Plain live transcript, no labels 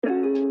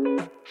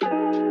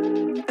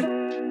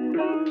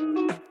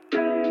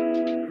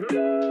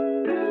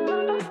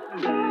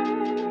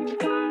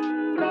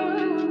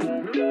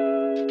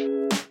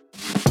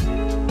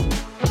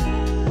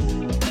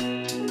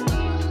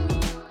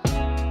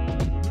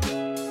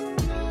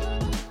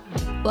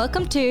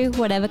Welcome to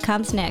Whatever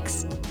Comes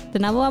Next, the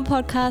number one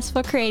podcast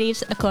for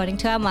creatives according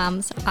to our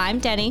mums. I'm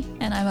Danny.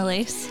 And I'm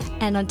Elise.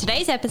 And on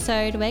today's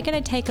episode, we're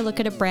going to take a look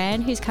at a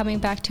brand who's coming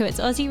back to its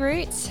Aussie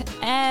roots,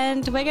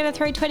 and we're going to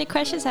throw 20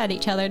 questions at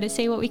each other to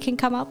see what we can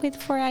come up with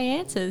for our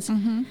answers.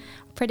 Mm-hmm.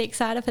 Pretty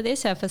excited for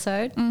this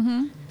episode.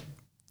 Mm-hmm.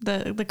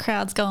 The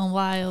crowd's going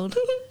wild.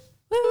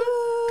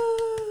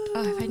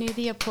 Oh, if I knew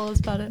the applause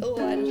button.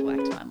 Oh, I just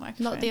whacked my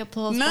microphone. Not the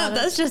applause button. No,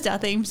 that's just our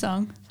theme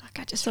song. Fuck,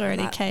 I just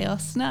already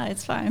chaos. No,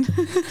 it's fine.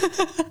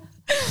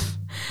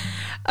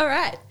 All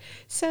right.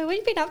 So what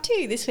have you been up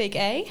to this week,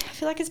 eh? I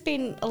feel like it's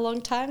been a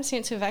long time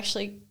since we've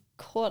actually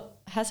caught...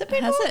 Has it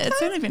been a long time?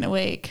 It's only been a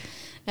week.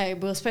 No, we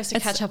were supposed to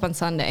catch up on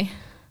Sunday.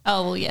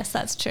 Oh, well, yes,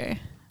 that's true.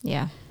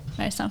 Yeah.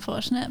 Most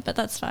unfortunate, but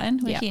that's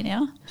fine. We're here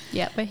now.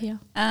 Yeah, we're here.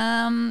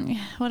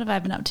 What have I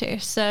been up to?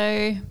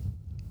 So,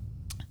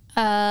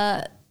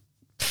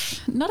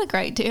 not a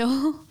great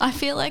deal. I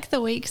feel like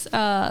the weeks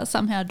are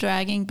somehow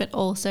dragging, but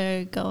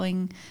also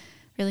going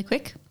really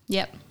quick.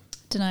 Yep.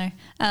 Don't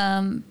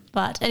know.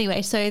 But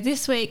anyway, so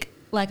this week,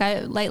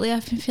 lately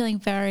I've been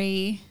feeling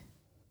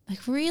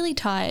really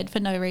tired for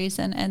no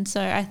reason. And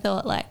so I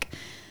thought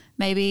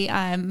maybe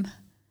I'm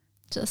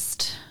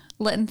just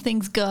letting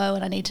things go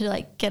and I need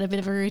to get a bit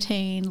of a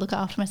routine, look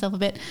after myself a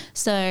bit.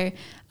 So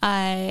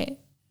I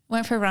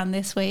went for a run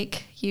this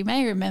week. You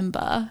may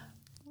remember.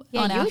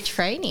 Yeah, you were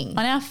training.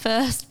 On our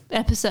first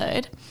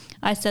episode,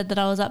 I said that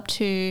I was up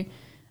to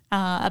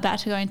about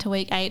to go into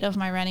week 8 of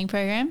my running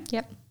program.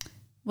 Yep.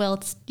 Well,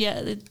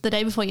 the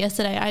day before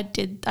yesterday,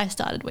 I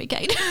started week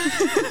 8.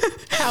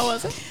 How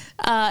was it?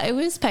 It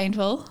was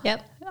painful.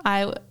 Yep.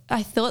 I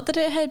thought that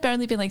it had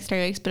only been 3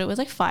 weeks, but it was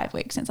 5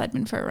 weeks since I'd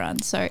been for a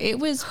run. So it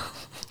was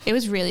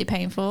really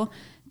painful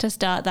to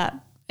start that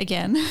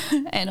again.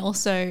 And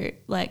also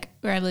where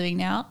I'm living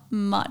now,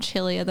 much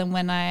hillier than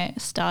when I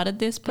started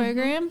this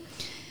program.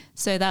 Mm-hmm.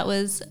 So that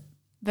was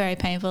very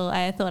painful.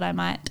 I thought I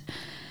might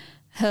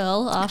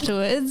hurl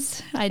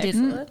afterwards. I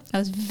didn't. I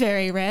was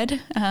very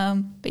red.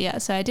 But yeah,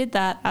 so I did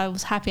that. I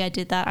was happy I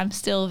did that. I'm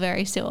still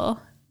very sore.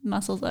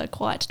 Muscles are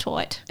quite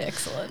tight.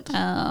 Excellent.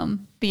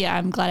 But yeah,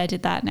 I'm glad I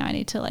did that. Now I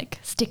need to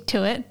stick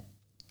to it.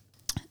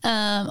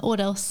 What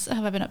else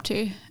have I been up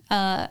to?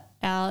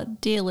 Our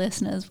dear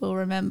listeners will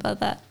remember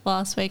that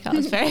last week I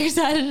was very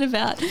excited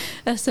about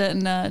a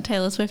certain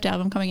Taylor Swift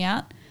album coming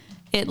out.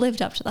 It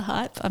lived up to the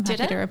hype. I'm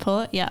happy to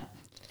report. Yeah,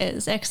 it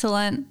was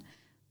excellent.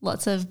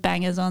 Lots of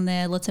bangers on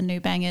there, lots of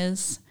new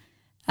bangers.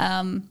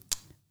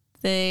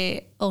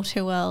 The All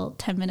Too Well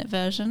 10-minute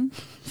version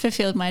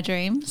fulfilled my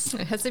dreams.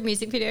 Has the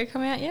music video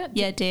come out yet?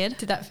 Yeah, it did.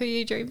 Did that fulfill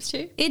your dreams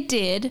too? It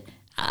did.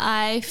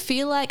 I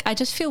feel I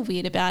just feel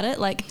weird about it.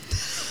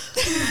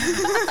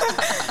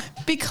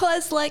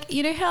 Because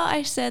you know how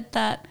I said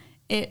that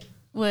it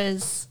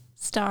was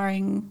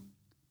starring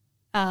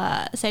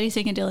Sadie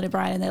Sink and Dylan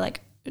O'Brien and they're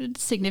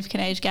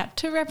significant age gap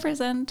to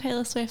represent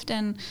Taylor Swift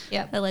and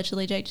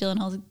allegedly Jake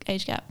Gyllenhaal's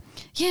age gap.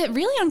 Yeah,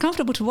 really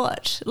uncomfortable to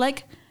watch.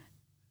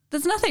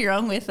 There's nothing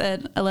wrong with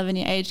an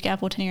 11-year age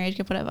gap or 10-year age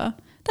gap, whatever.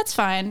 That's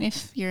fine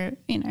if you're,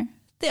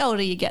 the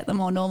older you get, the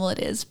more normal it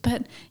is.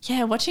 But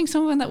yeah, watching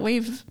someone that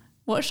we've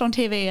watched on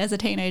TV as a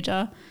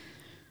teenager,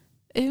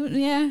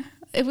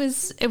 it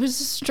was a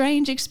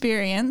strange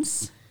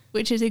experience,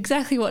 which is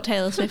exactly what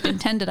Taylor Swift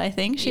intended, I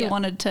think. She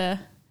wanted to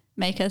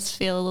make us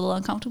feel a little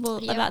uncomfortable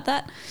about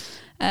that.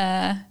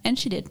 And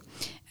she did.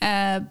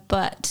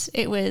 But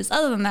it was,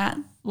 other than that,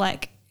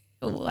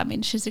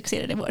 she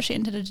succeeded in what she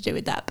intended to do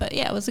with that. But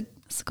yeah, it was a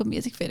good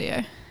music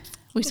video.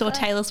 We saw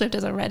Taylor Swift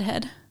as a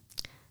redhead.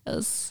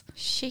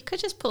 She could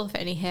just pull off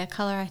any hair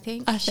colour, I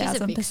think.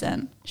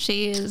 1,000%.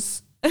 She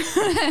is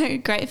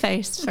great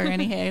face for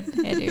any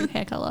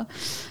hair colour.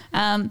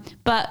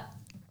 But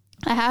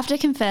I have to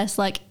confess,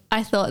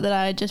 I thought that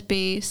I'd just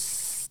be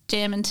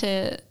jamming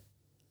to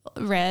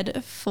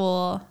red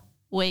for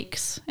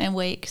weeks and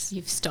weeks.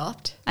 You've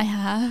stopped? I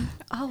have.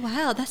 Oh,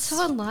 wow. That's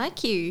so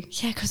unlike you.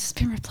 Yeah, because it's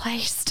been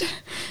replaced.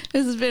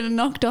 This has been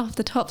knocked off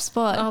the top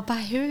spot. Oh,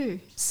 by who?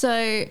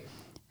 So,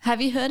 have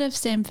you heard of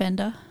Sam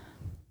Fender?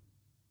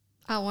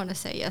 I want to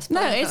say yes.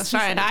 But no, it's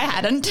fine. I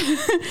hadn't.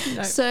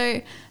 No.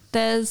 So,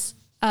 there's,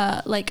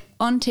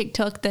 on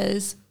TikTok,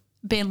 there's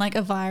been,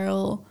 a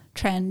viral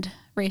trend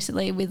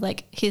recently with,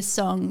 his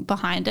song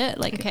behind it.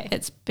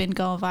 It's been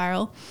going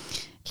viral.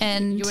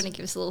 And you want to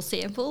give us a little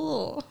sample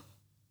or...?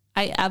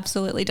 I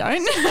absolutely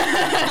don't.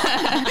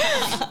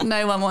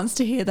 No one wants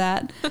to hear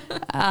that.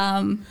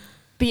 But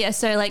yeah,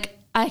 so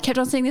I kept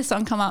on seeing this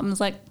song come up and was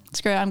like,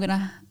 screw it, I'm going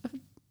to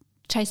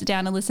chase it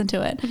down and listen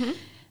to it. Mm-hmm.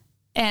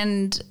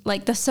 And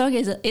the song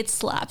it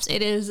slaps.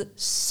 It is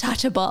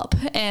such a bop.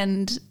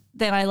 And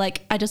then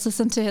I just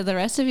listened to the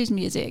rest of his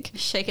music.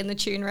 Shaking the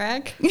tune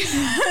rag.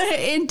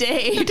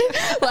 Indeed.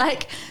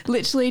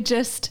 Literally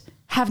just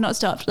have not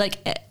stopped.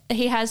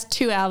 He has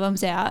 2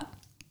 albums out.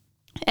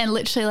 And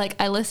literally,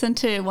 I listen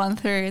to one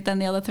through, then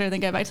the other through, then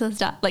go back to the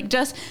start.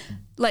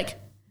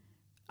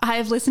 I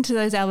have listened to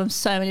those albums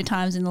so many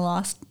times in the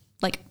last,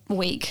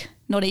 week,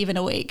 not even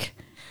a week.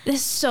 They're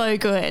so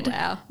good.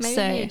 Wow. Maybe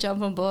So- I need to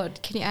jump on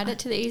board. Can you add it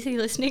to the easy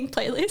listening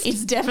playlist?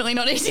 It's definitely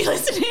not easy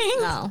listening.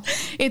 No.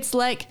 It's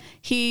like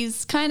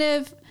he's kind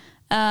of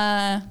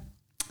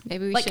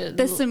Maybe we like should.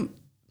 there's some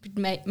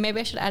Maybe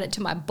I should add it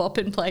to my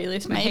bopping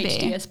playlist, my maybe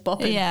HDS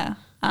bopping. Yeah.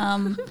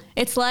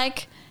 It's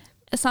like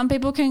some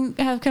people can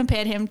have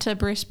compared him to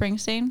Bruce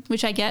Springsteen,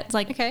 which I get. It's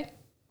like Okay.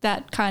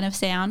 that kind of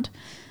sound.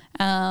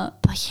 But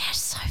yeah,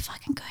 so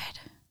fucking good.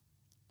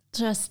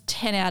 Just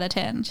 10 out of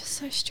 10. Just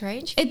so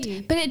strange for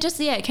you. But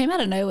it came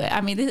out of nowhere. I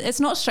mean, it's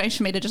not strange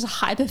for me to just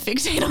hyper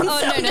fixate on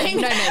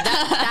something. No.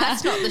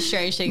 That's not the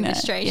strange thing. The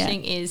strange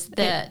thing is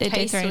the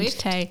Tay deranged Swift.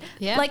 Tay.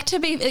 Yeah. Like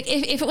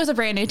if it was a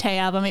brand new Tay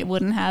album, it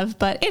wouldn't have.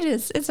 But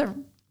it's a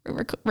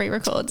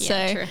re-record,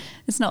 Yeah, so true.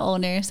 it's not all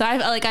new. So I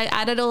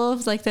added all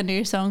of like the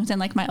new songs and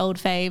like my old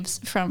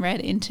faves from Red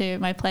into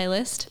my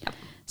playlist. Yep.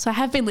 So I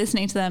have been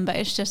listening to them, but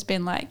it's just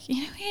been like,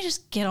 you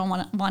just get on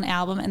one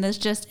album and there's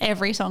just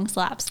every song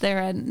slaps.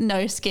 There are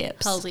no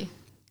skips. Palsy.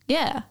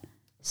 Yeah.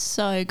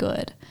 So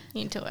good.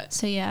 Into it.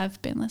 So yeah,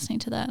 I've been listening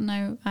to that and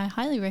I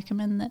highly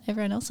recommend that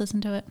everyone else listen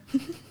to it.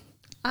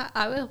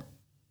 I will.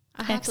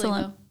 I happily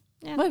Excellent. will.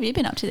 Yeah. What have you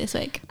been up to this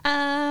week?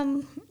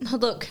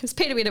 Look, it's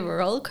been a bit of a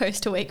roller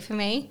coaster week for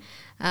me.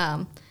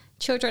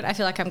 Children, I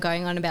feel like I'm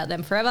going on about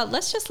them forever.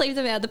 Let's just leave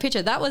them out of the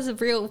picture. That was a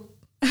real,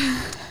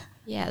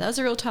 that was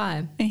a real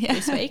time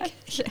this week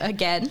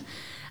again.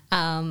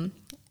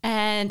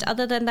 And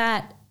other than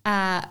that,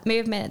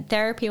 movement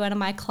therapy, one of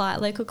my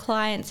local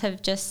clients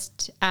have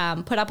just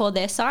put up all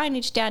their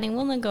signage down in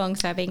Wollongong.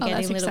 So I've been getting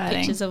that's little exciting.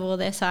 pictures of all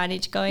their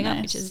signage going up,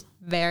 which Nice. is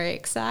very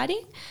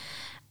exciting.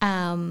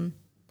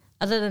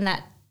 Other than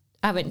that,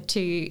 I went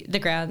to the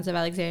grounds of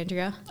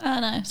Alexandria, Oh,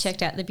 nice.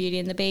 checked out the Beauty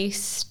and the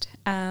Beast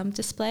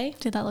display.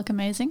 Did that look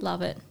amazing?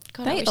 Love it.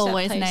 God, They I wish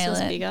always that place nail was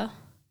it. bigger.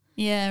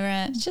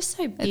 Yeah, right. It's just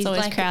so big.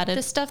 always like, crowded.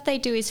 The stuff they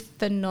do is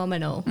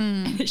phenomenal.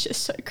 And it's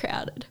just so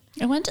crowded.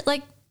 I wonder,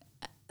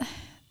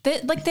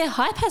 their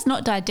hype has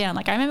not died down.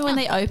 Like I remember when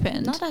they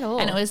opened, not at all.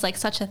 and it was like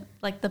such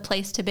the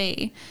place to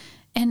be.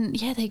 And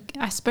yeah,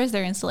 I suppose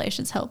their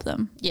installations help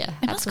them. Yeah,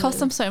 It must cost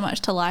them so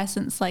much to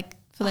license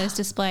for those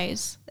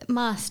displays. It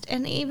must.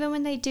 And even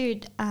when they do,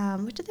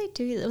 what did they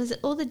do? Was it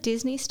all the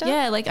Disney stuff?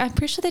 Yeah, like I'm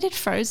pretty sure they did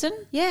Frozen.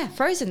 Yeah,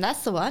 Frozen,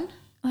 that's the one.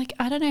 Like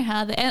I don't know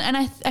how they, and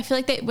I feel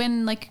like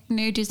when like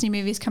new Disney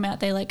movies come out,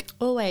 they like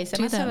Always. They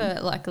Do must have them.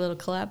 a little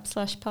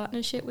collab /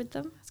 partnership with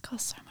them. it's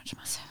cost so much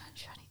money.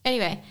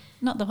 Anyway,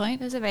 Not the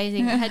point. it was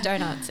amazing. I had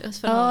donuts. It was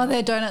Oh, phenomenal.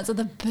 their donuts are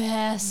the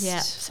best. Yeah,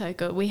 so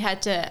good. We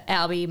had to,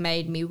 Albie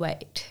made me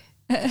wait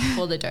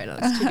for the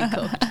donuts to be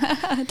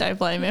cooked. Don't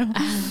blame him.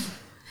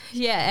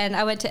 Yeah, and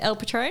I went to El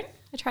Patron.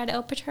 I tried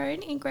El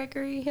Patron in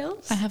Gregory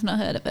Hills. I have not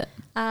heard of it.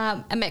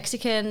 A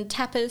Mexican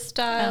tapas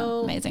style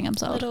Oh, amazing, I'm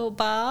sold. little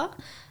bar.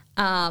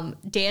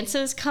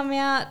 Dancers come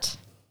out.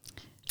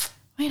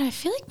 Wait, I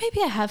feel like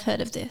maybe I have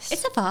heard of this.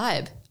 It's a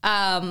vibe.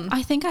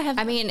 I think I have.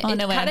 I mean, oh, it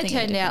no, wait, I'm kind of thinking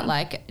turned of out different.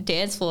 like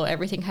dance floor,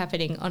 everything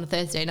happening on a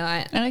Thursday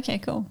night. Okay,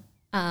 cool.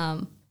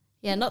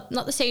 Yeah, not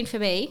the scene for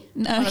me.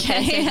 No, on a okay.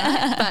 Thursday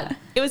night, but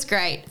it was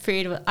great.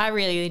 Food, I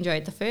really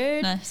enjoyed the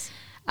food. Nice.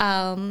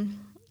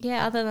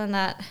 Yeah, other than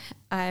that,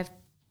 I've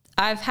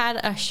had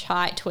a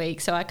shite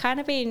week, so I kind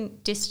of been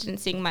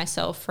distancing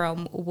myself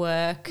from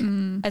work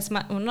as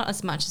much, well, not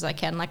as much as I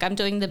can. Like I'm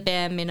doing the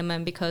bare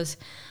minimum because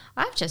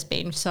I've just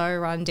been so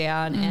run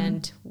down,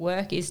 and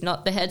work is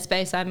not the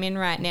headspace I'm in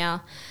right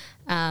now.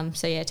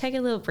 So yeah, take a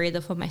little breather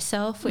for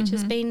myself, which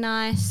has been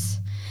nice,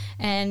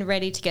 and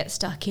ready to get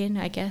stuck in,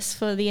 I guess,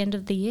 for the end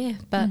of the year.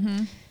 But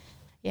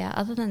yeah,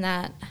 other than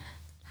that,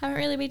 haven't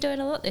really been doing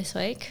a lot this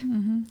week.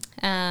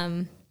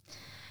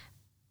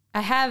 I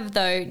have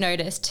though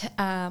noticed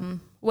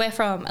we're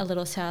from a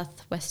little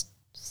southwestern.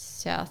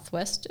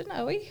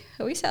 Are we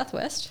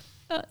southwest?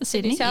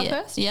 Sydney,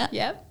 Southwest. Yeah.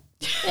 Yeah.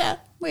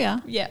 We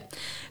are. Yeah.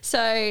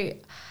 So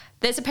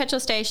there's a petrol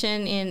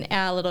station in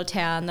our little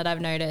town that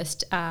I've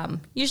noticed.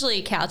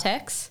 Usually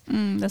Caltex.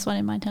 There's one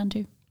in my town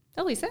too.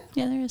 Oh, is there?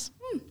 Yeah, there is.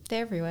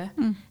 They're everywhere.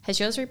 Has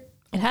yours? It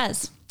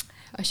has.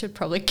 I should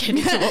probably get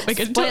into what we're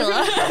going to talk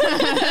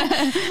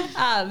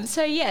about.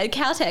 So yeah,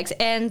 Caltex,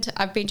 and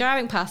I've been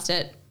driving past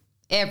it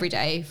every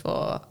day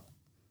for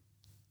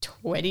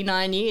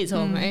 29 years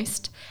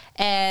almost.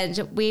 And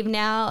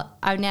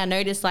I've now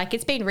noticed like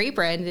it's been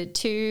rebranded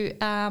to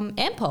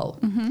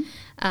Ampol.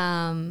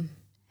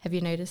 Have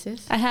you noticed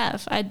this? I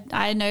have.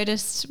 I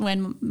noticed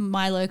when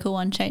my local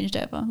one changed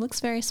over.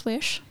 Looks very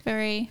swish,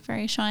 very,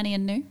 very shiny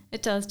and new.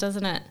 It does,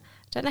 doesn't it?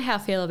 Don't know how I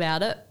feel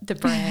about it, the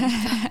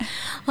brand.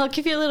 I'll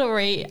give you a little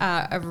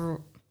recap.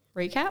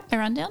 A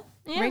rundown?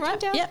 Yeah, Recap?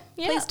 rundown. Yep,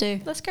 Yeah, please do.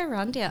 Let's go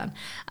rundown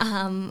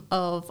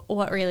of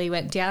what really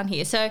went down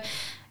here. So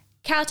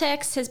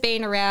Caltex has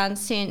been around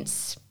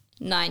since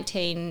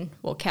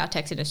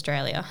Caltex in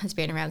Australia has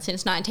been around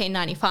since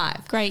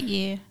 1995. Great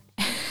year.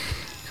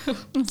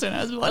 So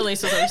I was born. At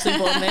least I was obviously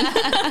born then.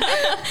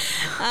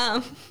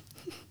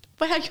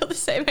 Wow, you're the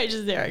same age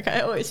as Derek.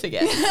 I always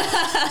forget.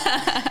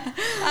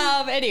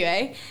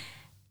 Anyway,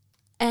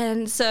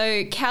 and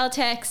so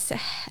Caltex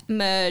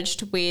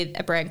merged with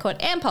a brand called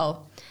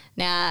Ampol.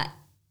 Now,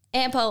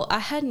 Ampol, I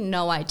had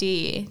no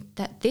idea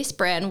that this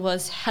brand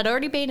had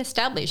already been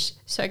established.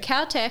 So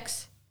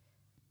Caltex,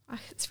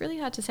 it's really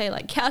hard to say,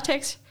 like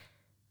Caltex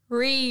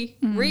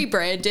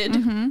rebranded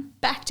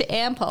back to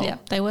Ampol. Yeah,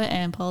 they were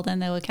Ampol, then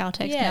they were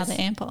Caltex, now they're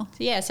Ampol.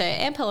 So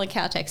Ampol and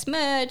Caltex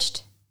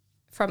merged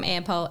from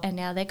Ampol, and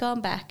now they're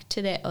gone back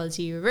to their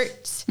Aussie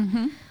roots.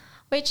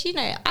 Which, you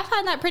know, I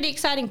find that pretty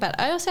exciting, but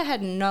I also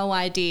had no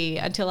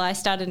idea until I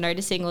started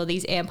noticing all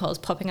these Ampols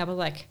popping up. I was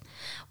like,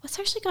 what's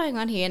actually going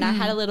on here? And I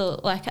had a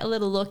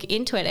little look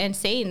into it and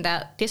seen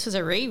that this was a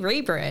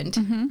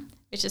rebrand,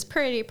 which is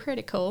pretty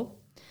cool.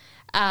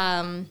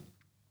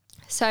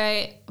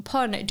 So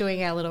upon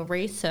doing our little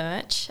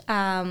research,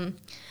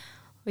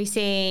 we've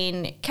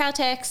seen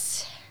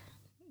Caltex's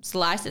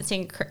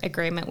licensing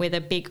agreement with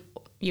a big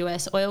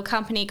US oil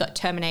company got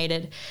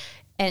terminated.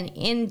 And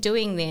in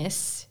doing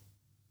this,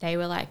 they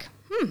were like,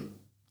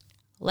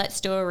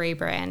 let's do a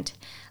rebrand.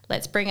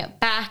 Let's bring it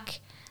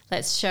back.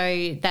 Let's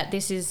show that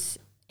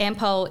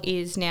Ampol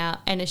is now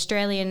an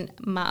Australian,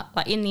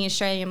 in the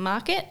Australian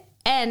market,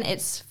 and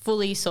it's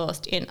fully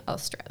sourced in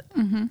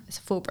Australia. It's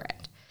a full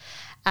brand.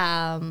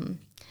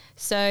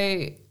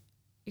 So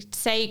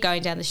say you're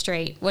going down the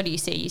street, what do you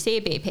see? You see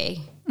a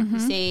BP. You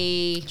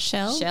see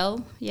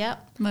Shell,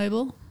 yep.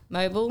 Mobil.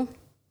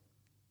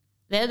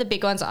 They're the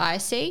big ones I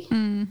see.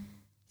 Is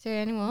there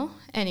any more?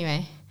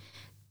 Anyway,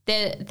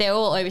 they're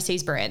all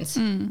overseas brands.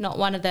 Not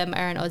one of them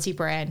are an Aussie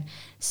brand.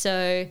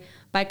 So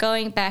by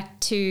going back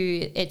to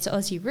its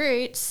Aussie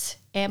roots,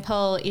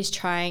 Ampol is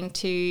trying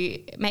to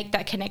make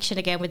that connection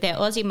again with their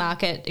Aussie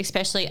market,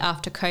 especially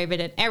after COVID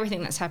and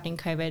everything that's happening in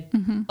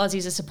COVID.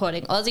 Aussies are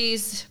supporting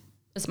Aussies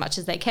as much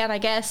as they can, I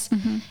guess.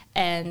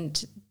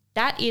 And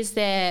that is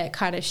their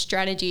kind of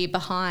strategy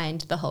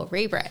behind the whole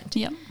rebrand.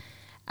 Yep.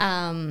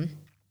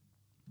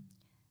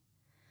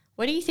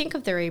 What do you think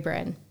of the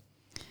rebrand?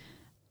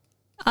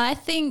 I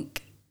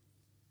think,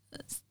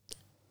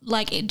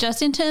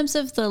 just in terms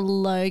of the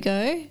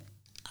logo,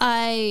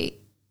 I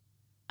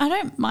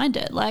don't mind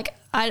it. Like,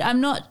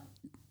 I'm not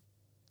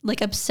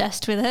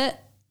obsessed with it,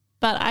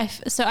 but I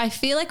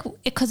feel like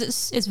because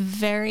it's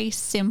very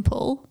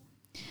simple.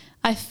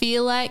 I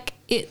feel like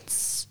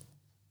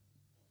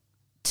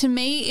to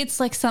me it's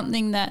like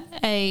something that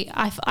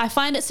I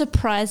find it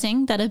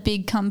surprising that a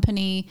big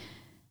company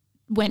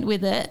went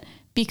with it,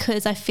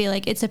 because I feel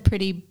like it's a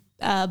pretty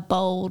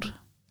bold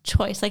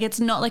choice. Like,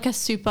 it's not like a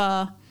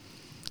super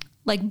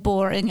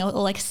boring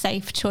or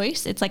safe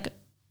choice. It's like,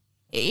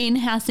 in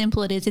how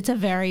simple it is, it's a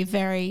very,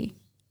 very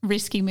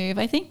risky move,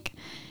 I think,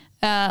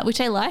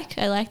 which I like.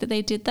 I like that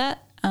they did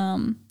that.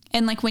 And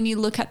when you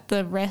look at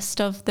the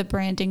rest of the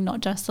branding, not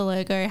just the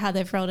logo, how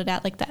they've rolled it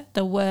out,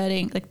 the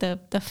wording,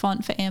 the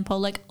font for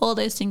Ampol, all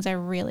those things I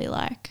really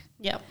like.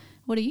 Yep.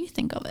 What do you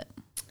think of it?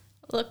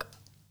 Look,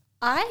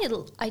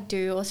 I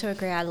do also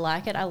agree. I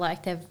like it. I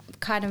like they've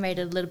kind of made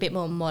it a little bit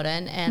more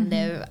modern, and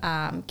they've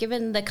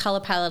given the colour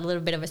palette a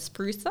little bit of a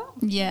spruce up.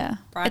 Yeah.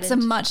 Brightened. It's a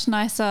much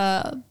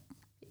nicer,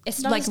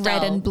 it's not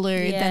red and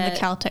blue than the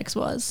Caltex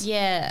was.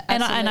 Yeah,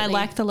 and I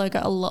like the logo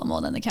a lot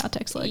more than the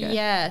Caltex logo.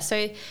 Yeah,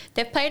 so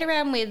they've played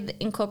around with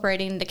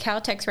incorporating the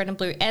Caltex red and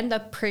blue and the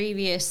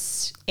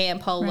previous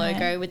Ampol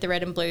logo with the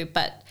red and blue,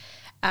 but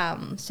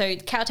so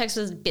Caltex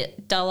was a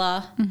bit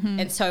duller,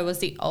 and so was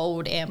the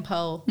old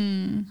Ampol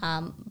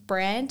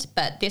brand,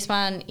 but this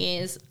one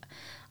is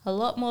a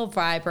lot more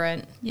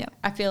vibrant. Yep.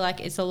 I feel like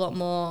it's a lot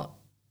more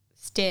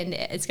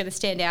it's going to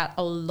stand out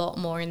a lot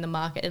more in the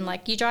market, and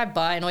you drive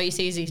by and all you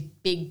see is these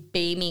big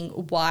beaming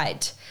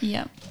white,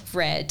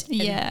 red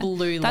and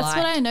blue light. That's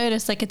what I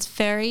noticed. It's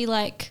very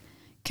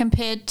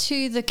compared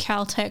to the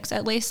Caltex,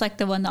 at least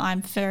the one that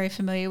I'm very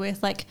familiar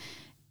with,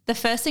 the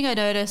first thing I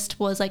noticed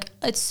was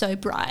it's so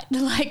bright.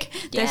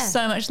 There's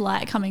so much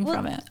light coming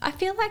from it. I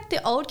feel like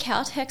the old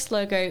Caltex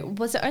logo,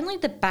 was it only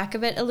the back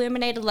of it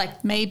illuminated?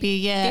 Maybe,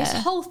 yeah.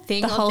 This whole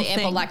thing of the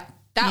Ampol,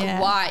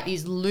 that white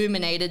is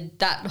illuminated,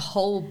 that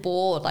whole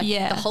board,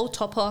 the whole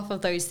top half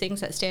of those things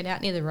that stand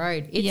out near the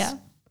road. It's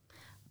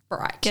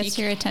bright. Gets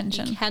your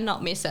attention. You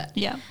cannot miss it.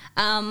 Yeah.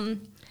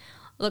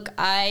 Look,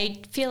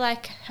 I feel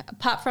like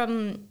apart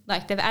from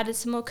they've added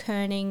some more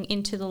kerning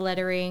into the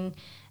lettering,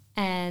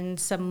 and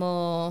some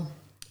more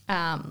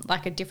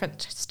a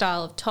different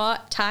style of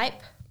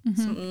type,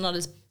 not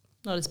as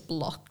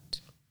block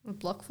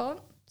font.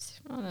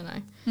 I don't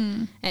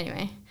know.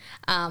 Anyway,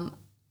 I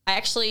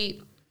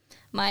actually,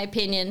 my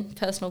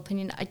personal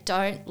opinion, I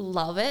don't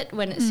love it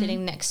when it's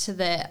sitting next to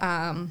the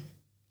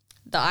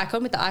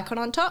icon with the icon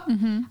on top.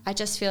 I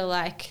just feel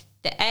like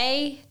the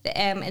A, the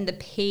M, and the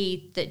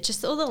P, that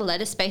just all the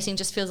letter spacing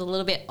just feels a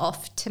little bit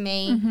off to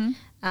me.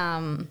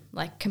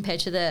 Compared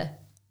to the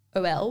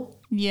OL.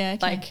 Yeah.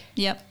 Okay.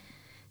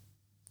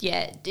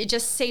 Yeah, it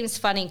just seems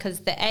funny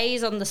because the A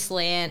is on the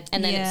slant,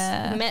 and then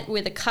it's met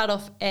with a cut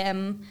off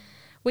M,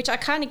 which I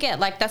kind of get.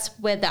 That's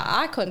where the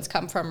icons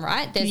come from,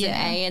 right? There's an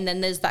A, and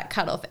then there's that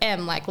cut off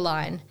M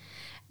line.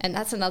 And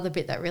that's another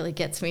bit that really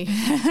gets me.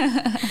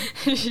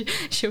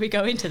 Should we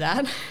go into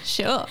that?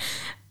 Sure.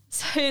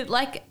 So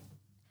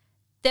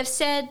they've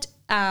said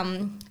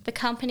the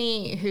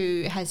company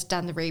who has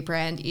done the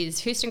rebrand is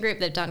Houston Group.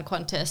 They've done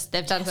Qantas.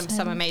 They've done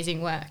some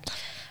amazing work.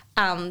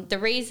 The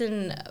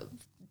reason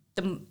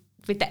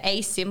with the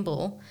A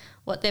symbol,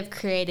 what they've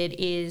created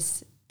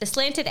is the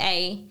slanted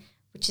A,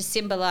 which is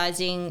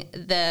symbolizing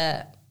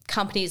the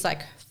company's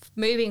like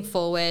moving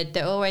forward.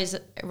 They're always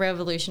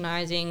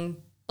revolutionizing,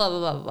 blah,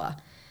 blah, blah, blah.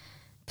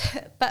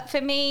 But for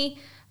me,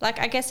 like,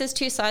 I guess there's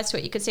two sides to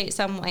it. You could see it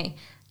some way.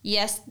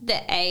 Yes,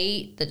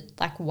 the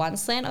like one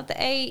slant of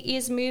the A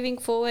is moving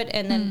forward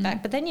and then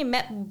back, but then you're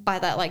met by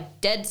that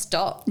like dead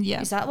stop.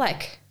 Yeah. Is that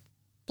like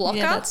blocker?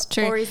 Yeah, that's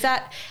true. Or is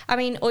that, I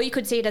mean, or you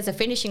could see it as a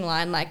finishing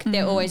line, like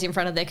they're always in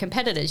front of their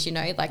competitors, you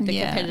know, like the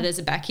competitors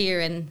are back here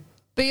and.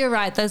 But you're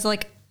right. There's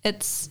like,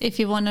 it's, if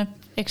you want to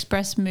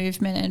express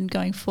movement and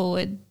going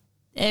forward,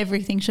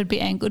 everything should be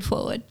angled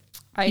forward.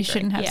 You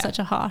shouldn't have such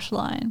a harsh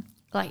line.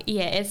 Like,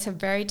 yeah, it's a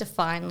very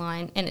defined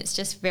line and it's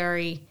just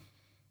very,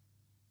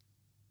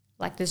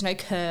 like there's no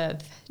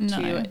curve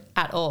to it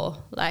at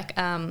all. Like,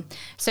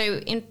 so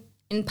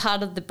in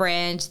part of the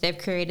brand, they've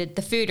created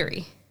the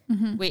Foodery,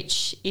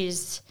 which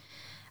is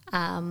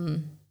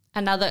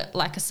another,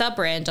 like a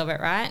sub-brand of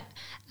it, right?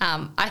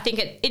 I think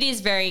it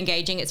is very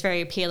engaging. It's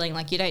very appealing.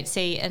 Like you don't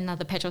see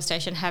another petrol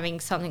station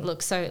having something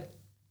look so,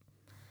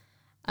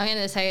 I'm going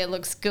to say it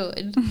looks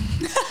good,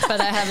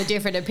 but I have a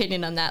different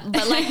opinion on that.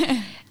 But like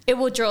it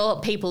will draw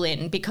people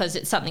in because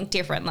it's something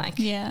different. Like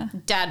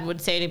Dad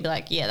would see it and be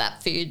like, yeah,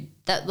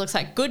 that looks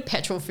like good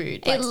petrol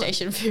food, like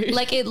station food.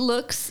 Like it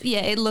looks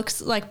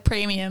like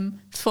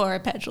premium for a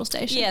petrol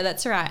station. Yeah,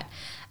 that's right.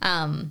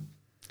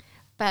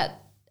 But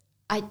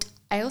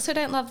I also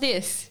don't love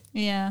this.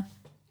 Yeah.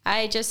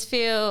 I just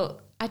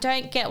feel I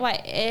don't get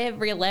why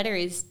every letter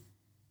is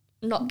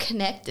not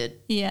connected.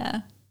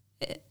 Yeah.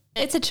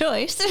 It's a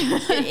choice.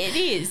 It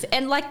is.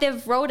 And like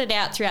they've rolled it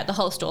out throughout the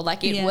whole store.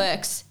 Like it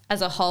works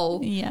as a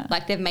whole. Yeah.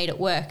 Like they've made it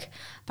work.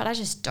 But I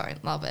just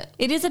don't love it.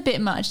 It is a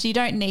bit much. You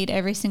don't need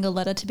every single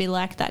letter to be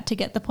like that to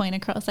get the point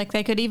across. Like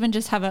they could even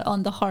just have it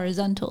on the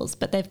horizontals,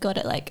 but they've got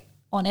it like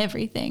on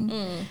everything.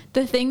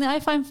 The thing that I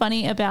find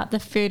funny about the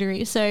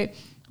Foodery, so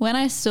when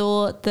I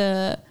saw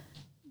the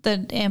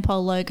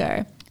Ampol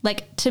logo,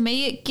 like to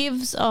me it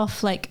gives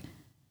off like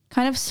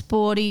kind of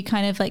sporty,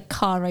 kind of like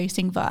car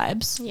racing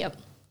vibes. Yep.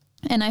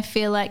 And I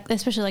feel like,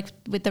 especially like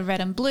with the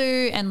red and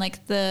blue and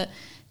like to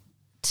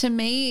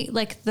me,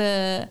 like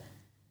the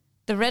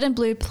red and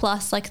blue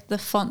plus like the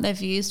font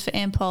they've used for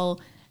Ampol,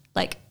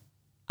 like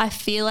I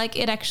feel like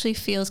it actually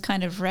feels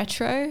kind of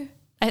retro.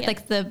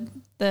 Like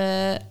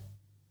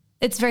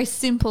it's very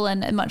simple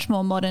and much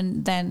more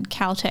modern than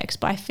Caltex,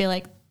 but I feel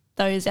like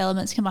those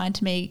elements combined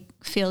to me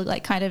feel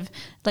like kind of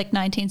like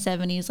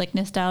 1970s, like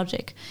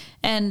nostalgic.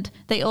 And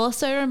they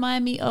also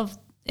remind me of,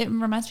 it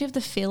reminds me of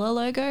the Fila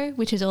logo,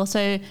 which is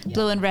also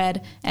blue and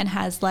red and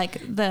has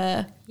like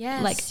the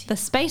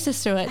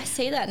spaces through it. I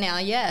see that now,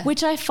 yeah.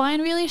 Which I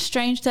find really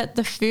strange that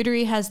the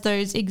Foodery has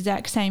those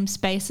exact same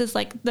spaces.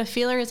 Like the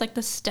Fila is like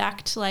the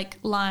stacked like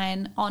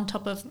line on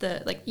top of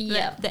the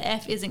the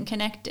F isn't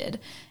connected.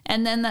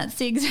 And then that's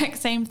the exact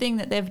same thing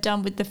that they've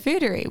done with the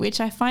Foodery,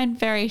 which I find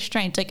very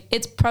strange. Like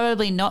it's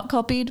probably not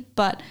copied,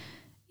 but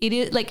it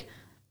is like,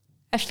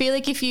 I feel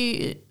like if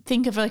you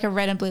think of like a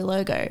red and blue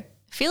logo,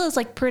 Fila's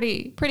like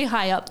pretty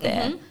high up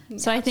there.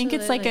 So I think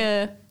it's like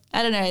I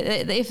don't know,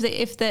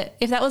 if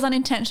that was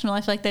unintentional,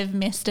 I feel like they've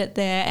missed it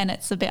there and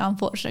it's a bit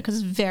unfortunate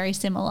because it's very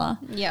similar.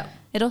 Yeah.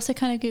 It also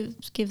kind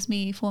of gives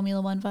me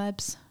Formula One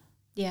vibes.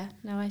 Yeah,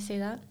 no, I see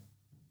that.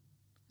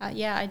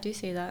 Yeah, I do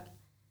see that.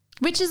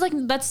 Which is like,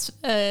 that's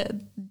a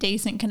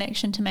decent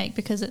connection to make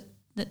because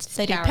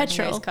they do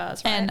petrol.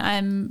 Cars, right? And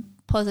I'm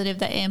positive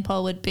that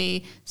Ampol would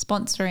be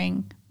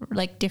sponsoring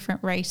like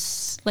different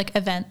race like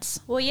events.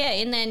 Well, yeah,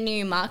 in their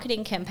new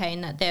marketing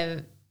campaign that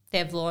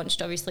they've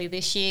launched obviously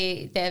this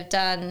year, they've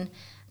done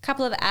a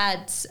couple of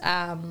ads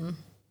on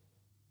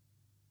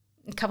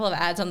the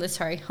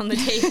TV. I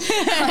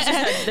just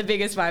had the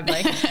biggest mind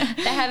blank.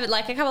 They have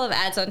like a couple of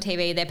ads on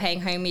TV. They're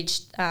paying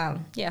homage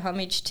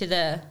to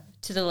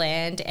the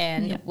land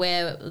and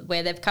where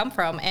they've come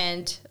from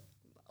and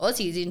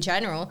Aussies in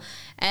general.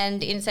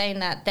 And in saying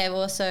that, they've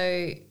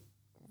also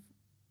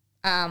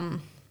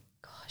I'm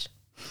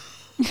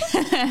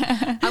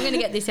going to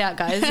get this out,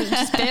 guys.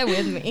 Just bear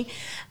with me.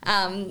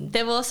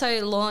 They've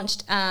also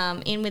launched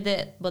they're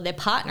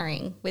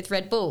partnering with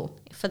Red Bull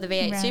for the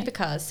V8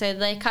 supercars. So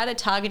they're kind of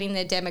targeting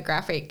their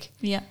demographic.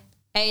 Yeah.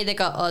 They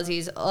got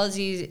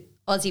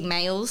Aussie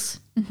males.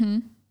 Mm-hmm.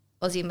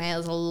 Aussie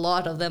males, a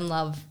lot of them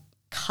love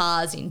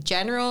cars in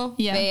general.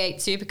 Yeah. V8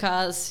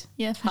 supercars,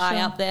 high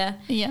up there.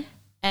 Yeah.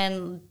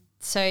 And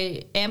so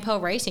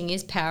Ampol Racing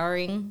is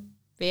powering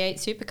V8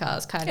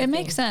 supercars kind of thing. It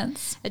makes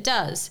sense. It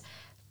does.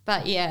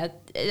 But yeah,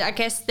 I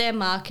guess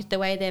the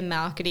way they're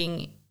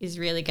marketing is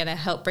really going to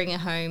help bring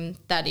it home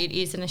that it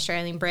is an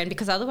Australian brand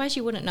because otherwise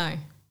you wouldn't know.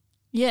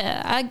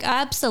 Yeah,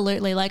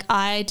 absolutely. Like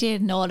I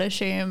did not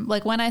assume,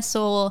 like when I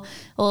saw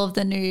all of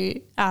the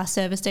new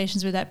service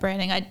stations with that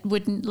branding, I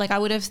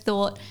would have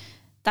thought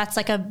that's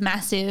like a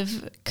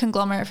massive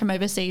conglomerate from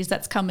overseas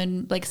that's come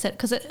and like set,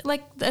 because it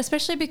like,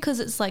 especially because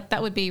it's like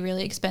that would be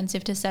really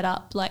expensive to set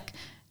up like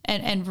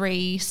and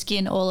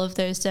re-skin all of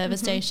those service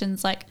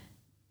stations. Like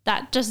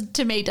that just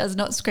to me does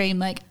not scream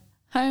like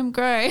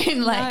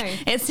homegrown.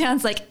 Like it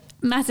sounds like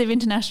massive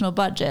international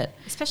budget.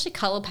 Especially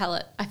Colour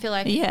Palette. I feel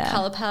like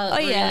Colour Palette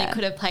really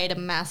could have played a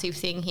massive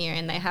thing here,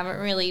 and they haven't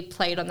really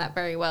played on that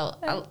very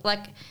well.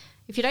 Like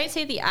if you don't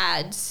see the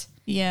ads,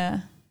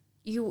 you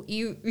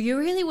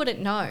really wouldn't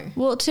know.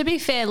 Well, to be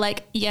fair,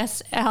 like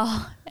yes,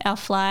 our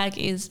flag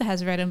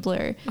has red and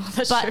blue. Oh,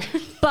 that's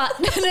true. But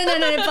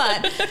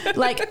but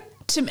like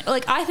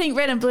I think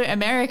red and blue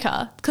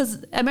America,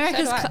 because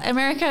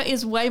America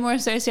is way more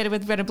associated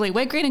with red and blue.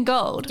 We're green and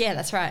gold. Yeah,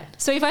 that's right.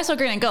 So if I saw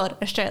green and gold,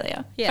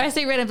 Australia. Yeah. If I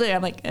see red and blue,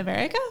 I'm like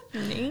America.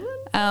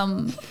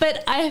 England.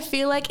 But I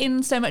feel like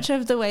in so much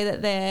of the way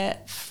that they're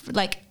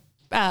like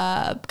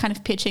kind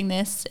of pitching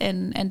this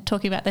and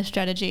talking about their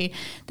strategy,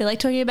 they're like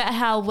talking about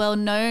how well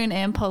known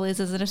Ampol is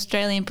as an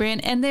Australian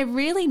brand, and they're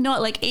really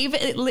not. Like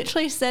even it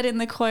literally said in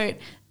the quote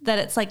that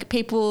it's like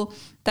people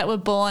that were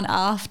born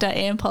after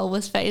Ampol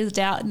was phased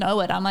out know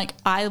it. I'm like,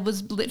 I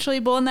was literally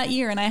born that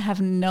year and I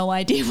have no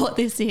idea what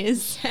this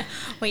is.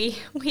 We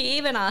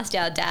even asked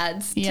our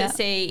dads to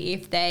see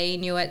if they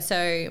knew it.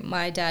 So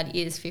my dad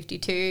is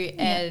 52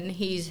 and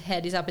his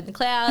head is up in the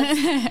clouds.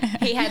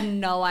 He had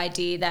no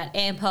idea that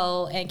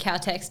Ampol and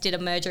Caltex did a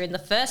merger in the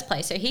first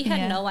place. So he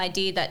had no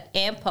idea that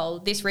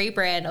Ampol, this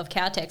rebrand of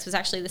Caltex, was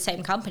actually the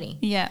same company.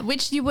 Yeah,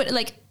 which you would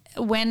like.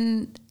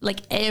 When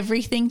like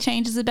everything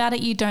changes about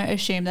it, you don't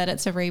assume that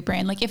it's a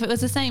rebrand. Like if it was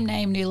the same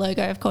name, new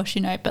logo, of course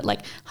you know, but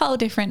like whole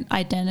different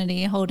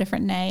identity, a whole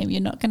different name,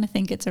 you're not going to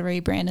think it's a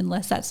rebrand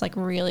unless that's like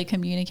really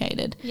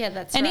communicated. Yeah,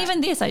 that's and right.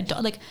 even this,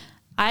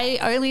 I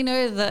only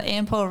know the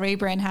Ampol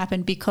rebrand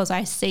happened because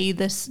I see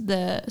the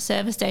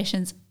service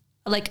stations.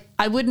 Like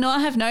I would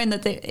not have known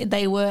that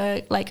they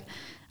were like,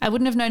 I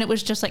wouldn't have known it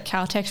was just like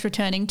Caltex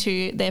returning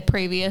to their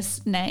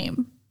previous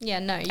name. Yeah,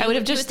 no. I would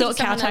have just thought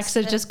Caltex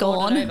had just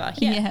gone.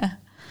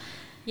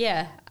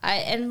 Yeah.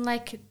 And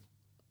like,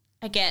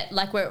 I get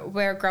like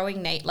we're a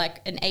growing like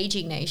an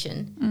aging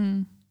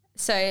nation.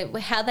 So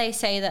how they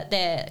say that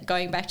they're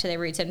going back to their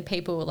roots and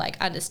people like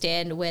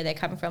understand where they're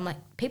coming from, like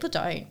people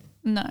don't.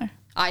 No.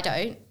 I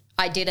don't.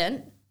 I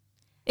didn't.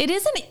 It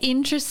is an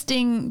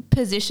interesting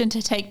position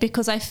to take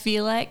because I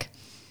feel like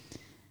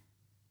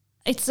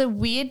it's a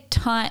weird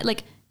time.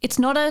 Like it's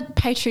not a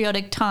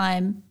patriotic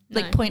time.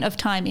 Like point of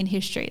time in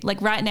history.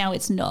 Like right now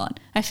it's not.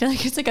 I feel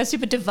like it's like a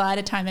super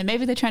divided time and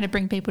maybe they're trying to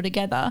bring people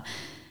together,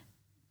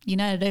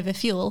 united over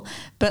fuel.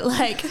 But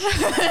like,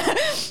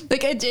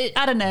 like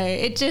I don't know.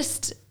 It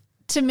just,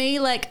 to me,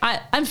 like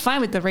I'm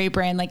fine with the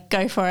rebrand, like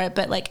go for it.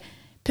 But like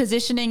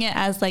positioning it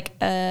as like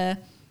a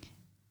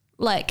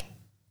like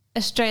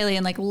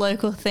Australian, like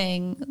local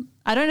thing,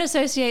 I don't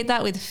associate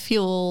that with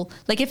fuel.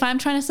 Like if I'm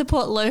trying to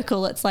support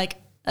local, it's like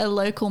a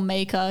local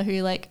maker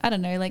who like, I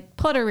don't know, like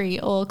pottery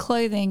or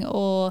clothing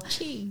or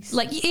cheese.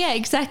 Like, yeah,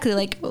 exactly.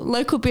 Like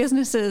local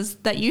businesses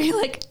that you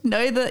like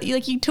know that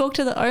like you talk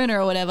to the owner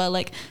or whatever,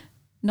 like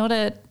not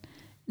a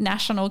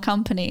national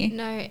company.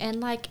 No. And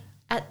like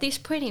at this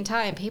point in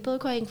time, people are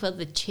going for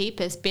the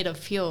cheapest bit of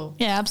fuel.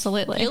 Yeah,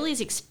 absolutely. Fuel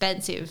is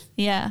expensive.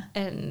 Yeah.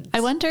 And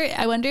I wonder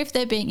if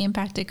they're being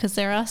impacted because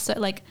there are so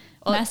like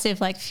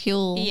massive like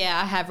fuel. Yeah,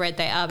 I have read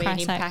they are being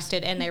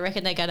impacted and they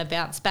reckon they're going to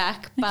bounce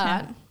back.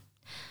 But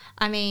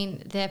I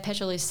mean, their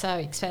petrol is so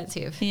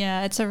expensive.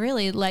 Yeah, it's a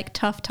really like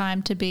tough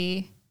time to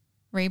be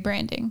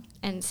rebranding.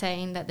 And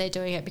saying that they're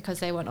doing it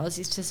because they want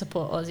Aussies to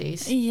support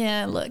Aussies.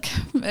 Yeah, look,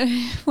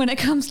 when it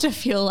comes to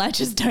fuel, I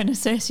just don't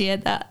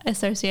associate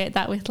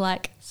that with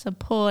like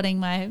supporting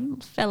my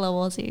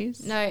fellow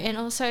Aussies. No, and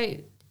also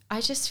I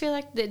just feel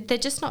like they're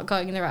just not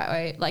going the right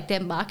way. Like their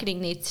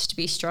marketing needs to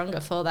be stronger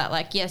for that.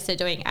 Like, yes, they're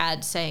doing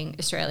ads saying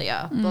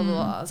Australia, blah, blah,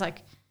 blah. I was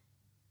like,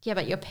 yeah,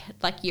 but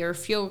you're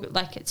fuel,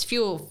 like it's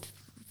fuel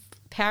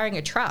powering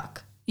a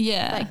truck.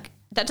 Yeah. Like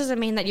that doesn't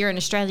mean that you're an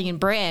Australian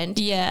brand.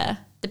 Yeah.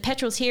 The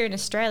petrol's here in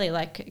Australia.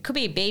 Like it could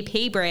be a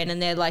BP brand and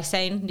they're like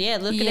saying, yeah,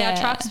 look at our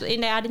trucks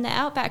out in the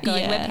outback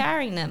going, we're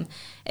powering them.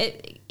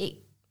 I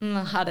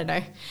don't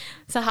know.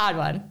 It's a hard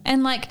one.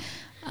 And like,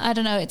 I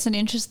don't know, it's an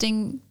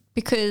interesting,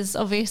 because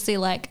obviously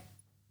like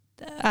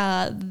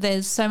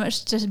there's so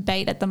much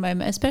debate at the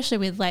moment, especially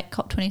with like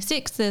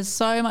COP26. There's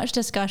so much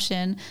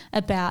discussion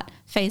about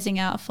phasing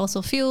out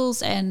fossil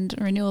fuels and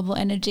renewable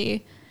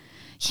energy.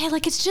 Yeah,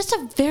 like it's just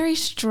a very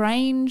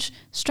strange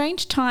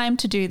time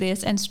to do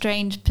this and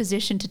strange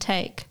position to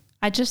take.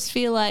 I just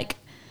feel like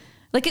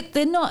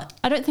they're not,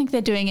 I don't think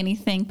they're doing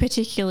anything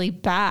particularly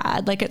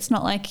bad. Like it's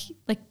not like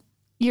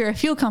you're a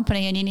fuel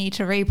company and you need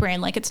to rebrand.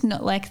 Like it's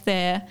not like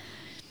they're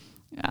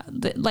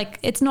like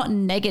it's not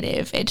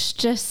negative. It's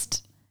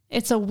just,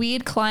 it's a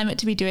weird climate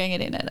to be doing it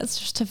in. It's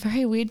just a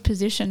very weird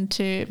position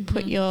to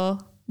put your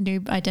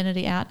new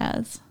identity out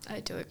as. I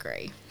do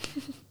agree.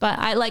 But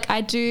I like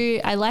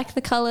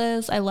the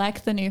colours, I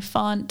like the new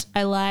font,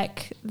 I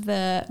like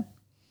the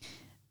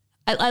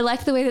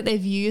way that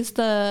they've used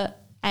the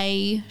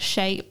A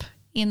shape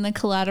in the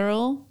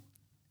collateral.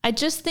 I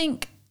just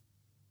think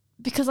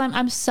because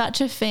I'm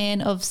such a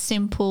fan of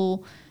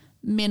simple,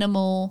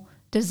 minimal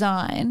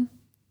design,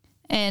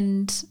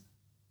 and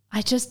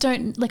I just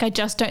don't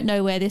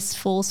know where this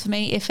falls for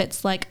me. If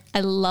it's like I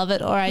love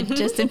it or I'm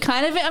just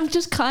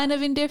kind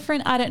of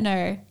indifferent. I don't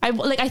know.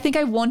 I think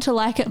I want to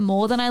like it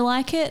more than I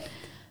like it,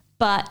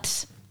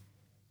 but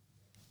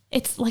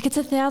it's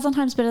 1,000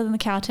 times better than the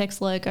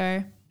Caltex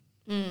logo.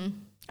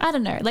 I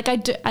don't know.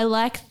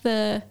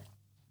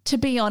 To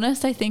be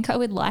honest, I think I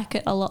would like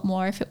it a lot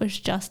more if it was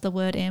just the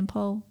word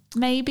Ampol.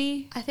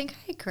 Maybe. I think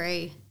I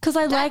agree. Because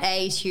that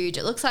A is huge.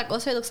 It looks like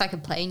a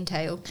plain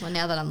tail. Well,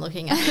 now that I'm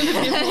looking at it.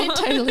 It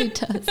totally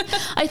does.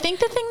 I think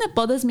the thing that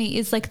bothers me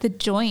is like the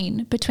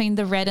join between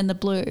the red and the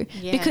blue.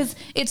 Yeah. Because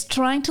it's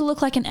trying to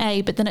look like an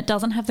A, but then it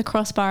doesn't have the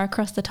crossbar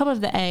across the top of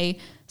the A.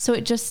 So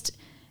it just,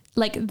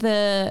 like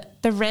the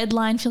red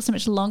line feels so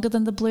much longer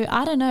than the blue.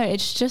 I don't know.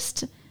 It's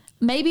just...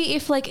 Maybe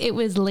if like it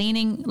was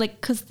leaning,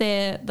 like because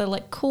the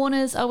like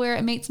corners are where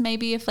it meets,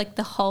 maybe if like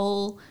the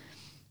whole,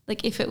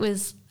 like if it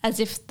was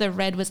as if the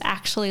red was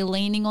actually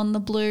leaning on the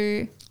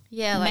blue.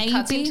 Yeah, like maybe,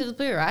 cuts into the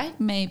blue, right?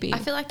 Maybe. I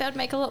feel like that would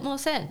make a lot more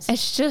sense.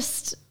 It's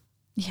just,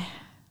 yeah.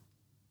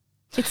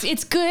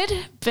 It's good,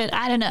 but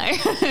I don't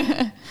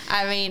know.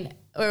 I mean,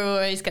 we're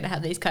always going to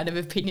have these kind of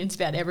opinions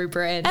about every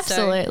brand.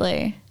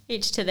 Absolutely. So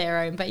each to their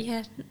own. But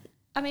yeah,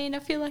 I mean, I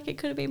feel like it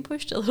could have been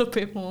pushed a little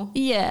bit more.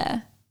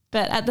 Yeah.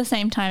 But at the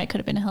same time, it could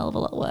have been a hell of a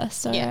lot worse.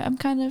 So yeah. I'm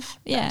kind of,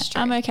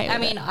 I'm okay with it. I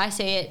mean, I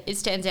see it. It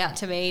stands out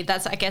to me.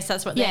 I guess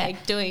that's what they're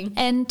doing.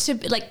 And to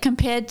like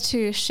compared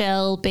to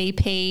Shell,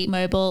 BP,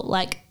 Mobil,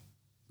 like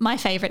my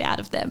favourite out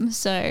of them.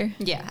 So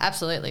yeah,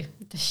 absolutely.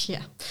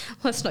 Yeah.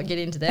 Let's not get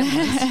into them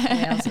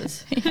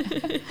houses.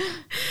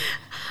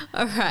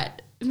 All right.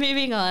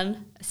 Moving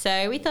on.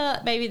 So we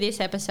thought maybe this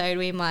episode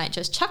we might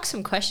just chuck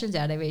some questions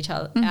out to each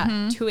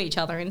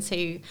other and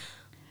see.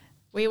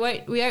 We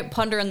won't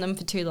ponder on them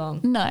for too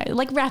long. No,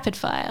 like rapid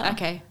fire.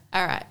 Okay.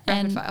 All right.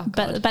 Rapid fire.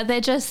 Oh, but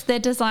they're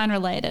design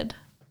related.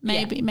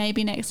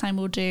 Maybe next time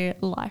we'll do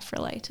life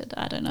related.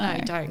 I don't know. No,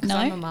 don't. Because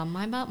I'm a mum.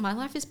 My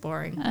life is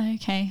boring.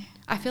 Okay.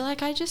 I feel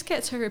like I just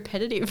get so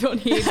repetitive on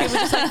here. People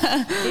just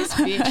like, this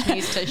bitch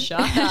needs to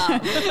shut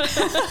up.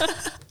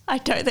 I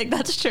don't think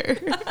that's true.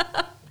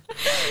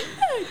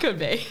 It could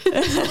be.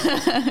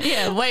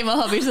 Yeah, way more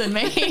hobbies than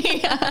me.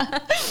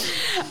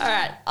 All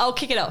right. I'll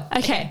kick it off.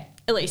 Okay.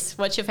 Elise,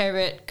 what's your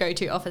favourite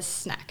go-to office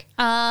snack?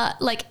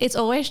 Like it's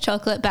always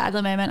chocolate, but at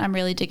the moment I'm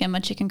really digging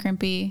my chicken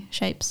crimpy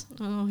shapes.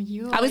 Oh,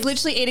 I was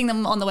literally eating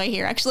them on the way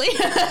here, actually.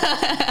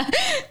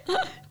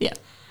 Yeah.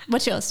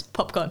 What's yours?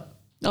 Popcorn.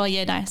 Oh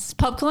yeah, nice.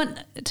 Popcorn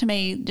to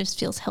me just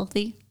feels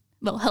healthy.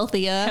 Well,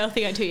 healthier.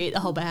 Healthier until you eat the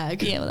whole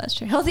bag. Yeah, well that's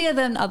true. Healthier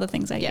than other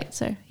things I eat.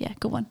 So yeah,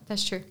 good one.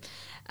 That's true.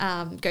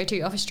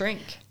 Go-to office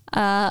drink?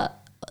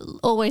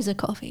 Always a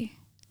coffee,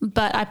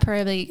 but I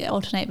probably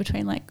alternate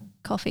between like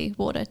coffee,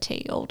 water,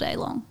 tea all day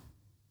long.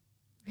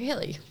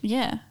 Really?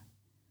 Yeah.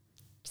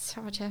 So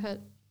much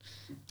effort.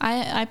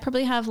 I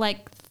probably have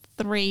like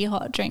 3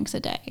 hot drinks a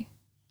day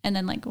and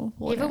then like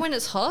water. Even when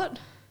it's hot?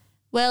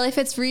 Well, if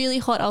it's really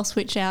hot, I'll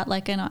switch out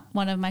like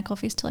one of my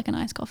coffees to like an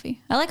iced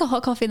coffee. I like a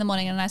hot coffee in the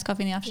morning and an iced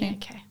coffee in the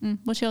afternoon. Yeah, okay.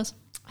 What's yours?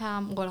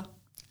 Water.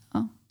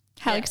 Oh,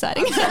 how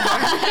exciting.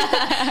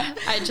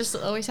 I just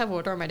always have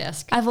water on my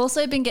desk. I've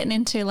also been getting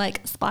into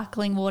like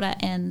sparkling water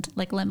and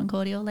like lemon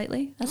cordial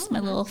lately. That's my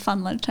little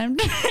fun lunchtime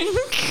drink.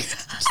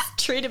 Just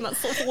treating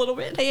myself a little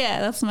bit. Yeah,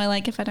 that's my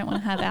like if I don't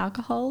want to have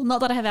alcohol. Not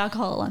that I have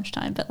alcohol at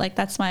lunchtime, but like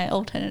that's my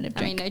alternative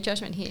drink. I mean, no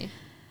judgment here.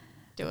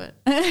 Do it.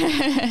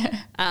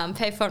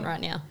 Pay font right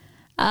now.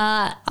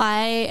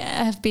 I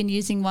have been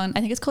using one.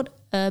 I think it's called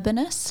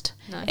Urbanist.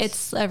 Nice.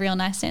 It's a real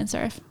nice sans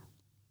serif.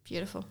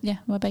 Beautiful. Yeah.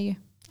 What about you?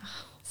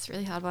 It's a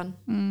really hard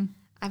one.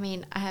 I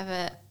mean,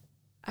 I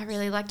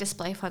really like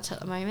display fonts at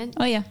the moment.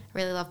 Oh, yeah. I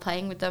really love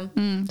playing with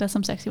them. There's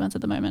some sexy ones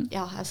at the moment.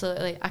 Yeah,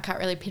 absolutely. I can't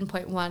really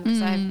pinpoint one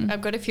because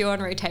I've got a few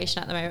on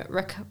rotation at the moment.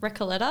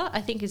 Recoleta,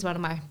 I think, is one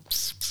of my...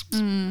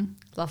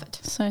 Love it.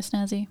 So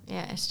snazzy.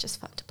 Yeah, it's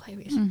just fun to play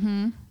with.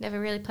 Never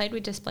really played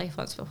with display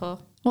fonts before.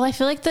 Well, I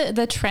feel like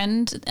the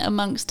trend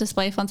amongst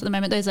display fonts at the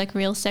moment, those like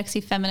real sexy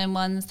feminine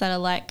ones that are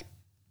like,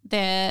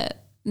 they're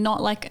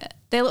not like...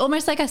 They're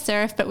almost like a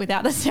serif, but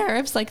without the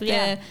serifs. Like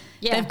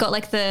they've got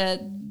like the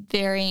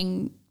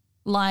varying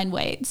line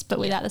weights, but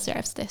without the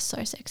serifs, they're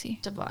so sexy.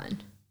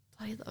 Divine.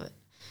 Bloody love it.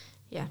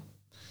 Yeah.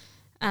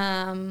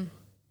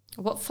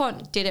 What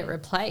font did it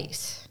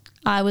replace?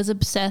 I was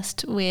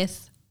obsessed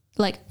with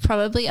like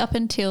probably up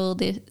until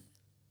this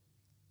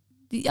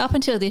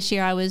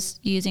year I was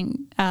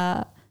using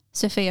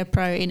Sophia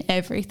Pro in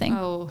everything.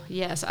 Oh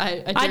yes,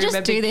 I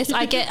just do this.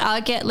 I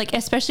get like,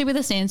 especially with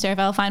a sans serif,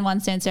 I'll find one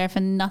sans serif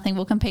and nothing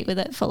will compete with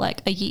it for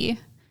like a year.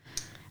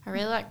 I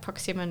really like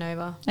Proxima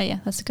Nova. Oh yeah,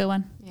 that's a good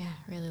one. Yeah,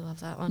 I really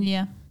love that one.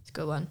 Yeah, it's a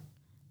good one.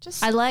 It's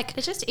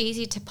just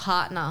easy to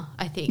partner,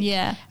 I think.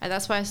 Yeah, and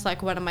that's why it's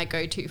like one of my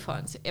go-to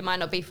fonts. It might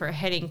not be for a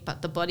heading,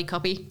 but the body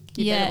copy,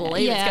 better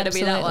believe it's going to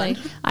be that one.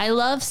 I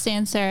love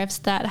sans serifs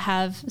that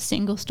have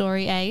single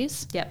story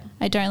A's. Yep.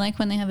 I don't like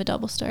when they have a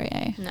double story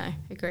A. No,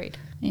 agreed.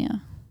 Yeah.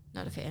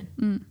 Not a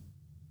fan.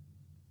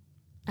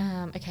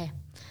 Okay.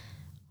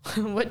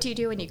 What do you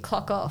do when you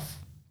clock off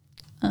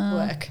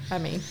work? I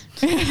mean.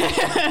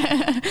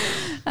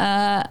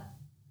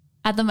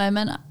 At the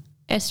moment,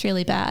 it's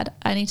really bad.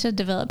 I need to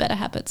develop better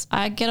habits.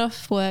 I get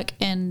off work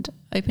and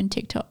open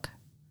TikTok.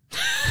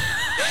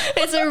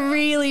 It's a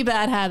really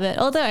bad habit.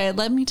 Although it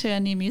led me to a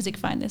new music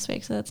find this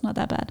week, so that's not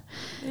that bad.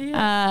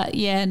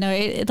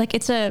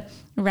 It's a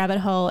rabbit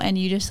hole, and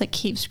you just like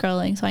keep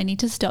scrolling. So I need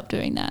to stop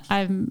doing that.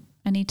 I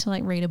need to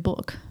like read a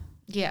book.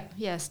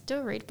 Yeah,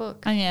 still read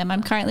book. I am.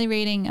 I'm currently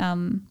reading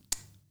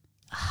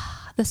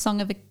The Song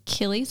of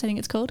Achilles, I think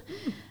it's called.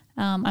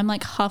 I'm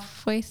like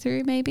halfway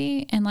through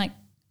maybe, and like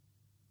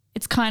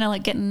it's kind of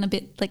like getting a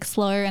bit like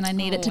slow, and I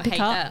need it to pick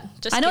up.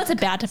 I know it's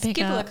about to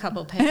pick up. Skip a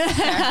couple chapters.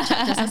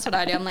 That's what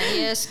I do. I'm like,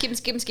 yeah, skim.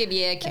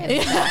 Yeah, okay.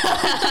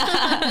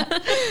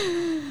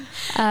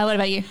 What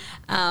about you?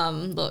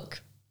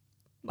 Look,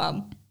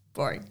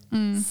 boring.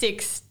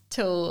 6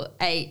 till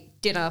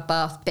 8, dinner,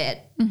 bath,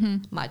 bed.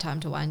 My time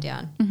to wind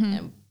down.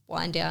 And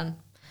wind down.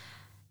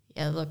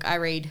 Yeah, look, I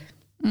read.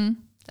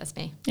 That's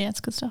me. Yeah, it's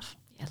good stuff.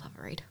 Yeah, I love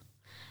a read.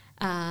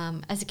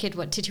 As a kid,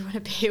 what did you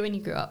want to be when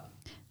you grew up?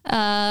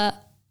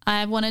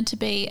 I wanted to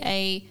be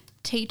a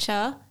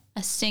teacher,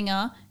 a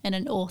singer, and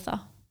an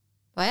author.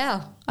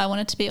 Wow. I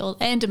wanted to be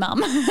and a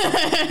mum,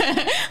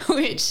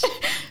 which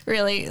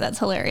really, that's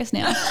hilarious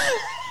now.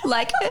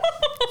 Like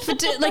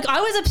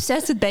I was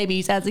obsessed with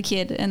babies as a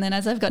kid, and then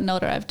as I've gotten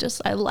older,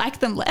 I like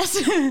them less.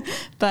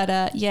 But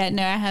I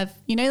have,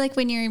 like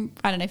when you're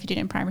I don't know if you did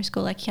it in primary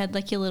school, like you had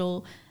like your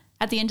little,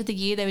 at the end of the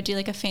year, they would do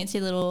like a fancy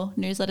little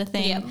newsletter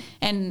thing. Yep.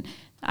 And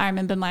I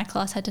remember my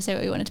class had to say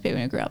what we wanted to be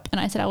when we grew up. And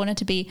I said I wanted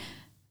to be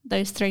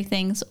those 3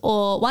 things,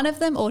 or one of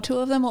them, or 2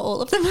 of them, or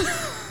all of them.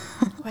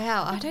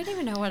 Wow, I don't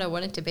even know what I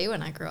wanted to be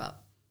when I grew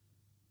up.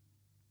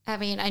 I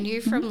mean, I knew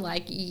from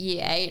like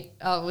year 8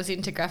 I was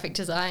into graphic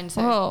design.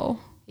 So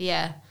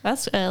yeah.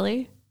 That's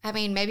early. I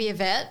mean, maybe a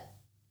vet.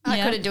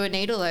 I couldn't do a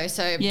needle though,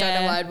 so don't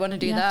know why I'd want to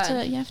do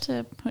that. You have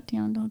to put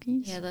down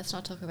doggies. Yeah, let's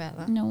not talk about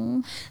that.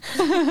 No.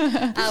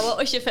 What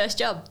was your first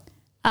job?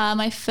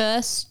 My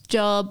first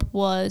job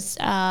was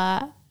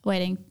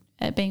being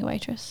a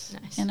waitress.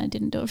 Nice. And I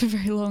didn't do it for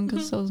very long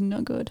because I was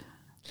not good.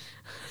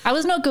 I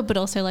was not good, but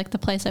also like the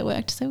place I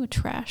worked, they were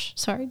trash.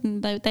 Sorry,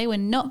 they were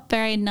not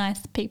very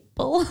nice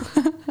people.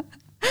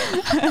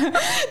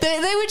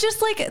 they were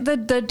just like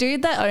the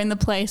dude that owned the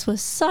place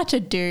was such a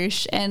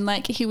douche, and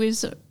like he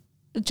was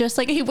just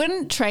like, he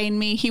wouldn't train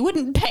me, he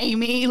wouldn't pay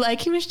me, like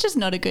he was just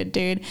not a good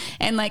dude.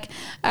 And like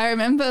I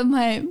remember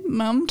my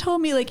mum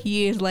told me like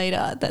years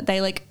later that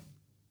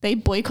they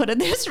boycotted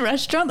this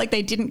restaurant, like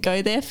they didn't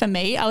go there for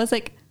me. I was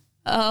like,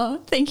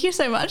 oh, thank you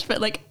so much,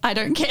 but like I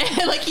don't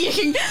care. Like you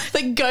can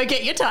like go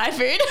get your Thai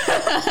food.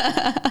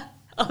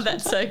 Oh,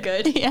 that's so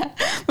good. Yeah.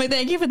 Well,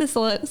 thank you for the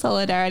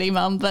solidarity,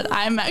 Mum, but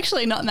I'm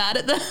actually not mad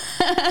at them.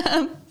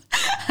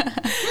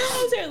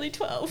 I was only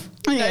 12.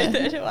 Yeah.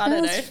 No, I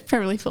don't know.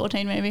 Probably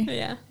 14 maybe.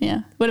 Yeah.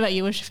 Yeah. What about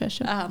you? What's your first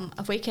job?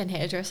 A weekend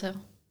hairdresser.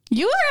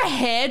 You were a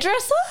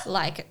hairdresser?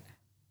 Like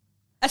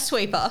a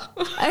sweeper.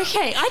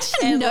 Okay, I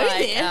didn't know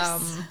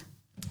this.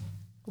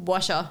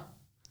 Washer.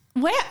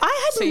 Where?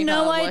 I had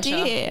no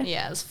idea.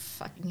 Yeah, it was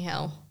fucking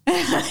hell.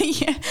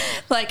 Yeah.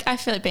 Like I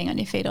feel like being on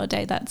your feet all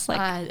day, that's like...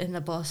 and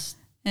the boss...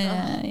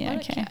 yeah,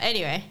 okay.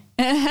 Anyway,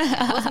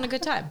 it wasn't a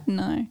good time.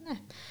 No.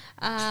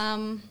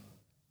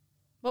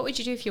 What would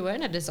you do if you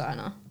weren't a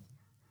designer?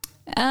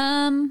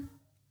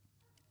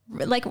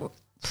 Like,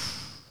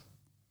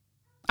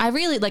 I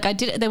really, like I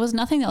did, there was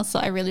nothing else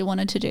that I really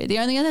wanted to do. The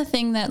only other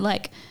thing that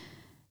like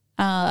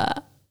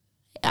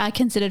I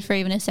considered for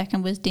even a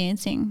second was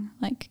dancing,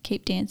 like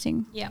keep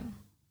dancing. Yeah.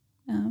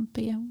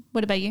 But yeah,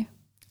 what about you?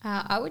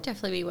 I would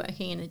definitely be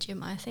working in a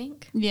gym, I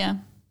think. Yeah.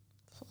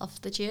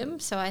 Love the gym.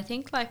 So I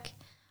think like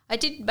I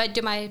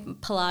do my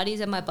Pilates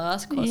and my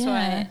bars course, so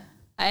I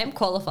am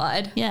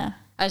qualified. Yeah.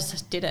 I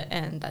just did it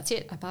and that's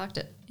it. I parked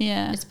it.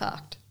 Yeah. It's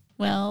parked.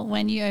 Well,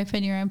 when you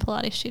open your own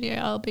Pilates studio,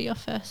 I'll be your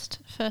first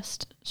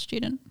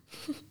student.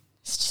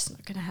 It's just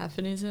not going to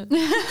happen, is it?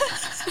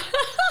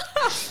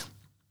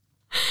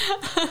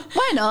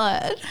 Why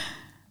not?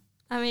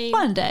 I mean,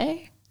 one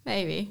day.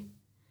 Maybe.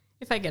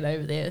 If I get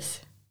over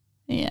this.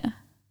 Yeah.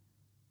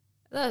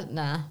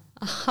 Nah.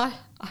 I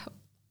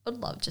would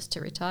love just to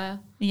retire.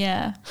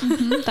 Yeah.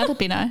 Mm-hmm. That'd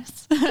be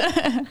nice.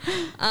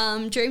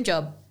 Dream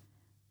job.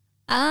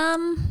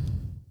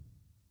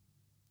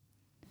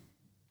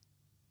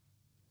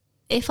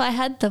 If I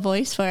had the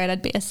voice for it,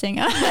 I'd be a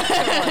singer.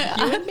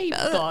 You and me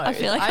both. I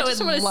feel like I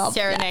just would want to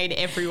serenade that.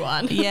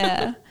 everyone.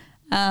 Yeah.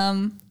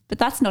 But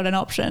that's not an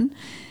option.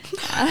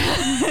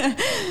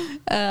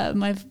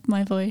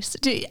 My voice.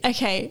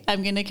 Okay,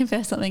 I'm going to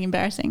confess something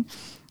embarrassing.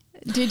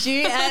 Did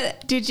you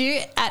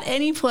at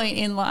any point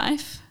in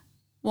life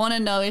want to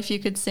know if you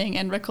could sing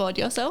and record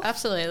yourself?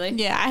 Absolutely.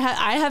 Yeah,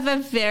 I have a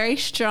very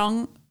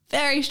strong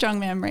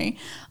memory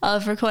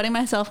of recording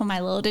myself on my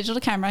little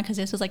digital camera, because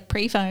this was like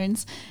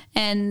pre-phones,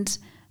 and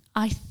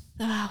what's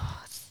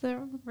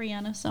the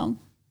Rihanna song?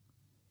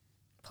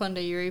 Ponder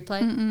You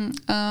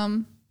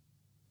Replay.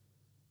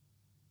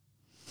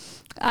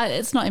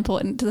 It's not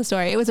important to the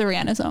story. It was a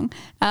Rihanna song.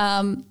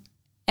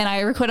 And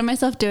I recorded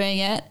myself doing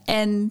it.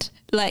 And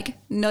like,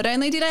 not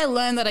only did I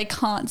learn that I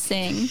can't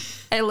sing,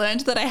 I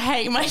learned that I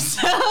hate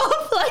myself.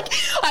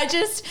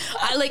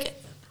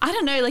 I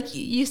don't know, like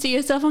you see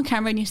yourself on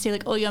camera and you see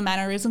like all your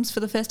mannerisms for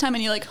the first time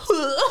and you're like,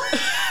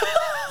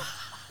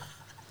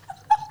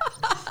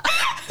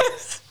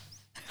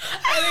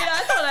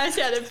 I thought I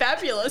sounded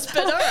fabulous,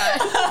 but all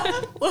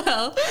right.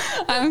 Well,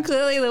 I'm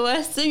clearly the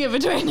worst singer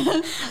between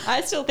us.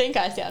 I still think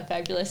I sound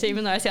fabulous,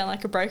 even though I sound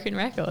like a broken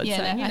record. Yeah,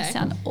 so, no, I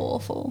sound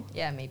awful.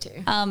 Yeah, me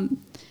too.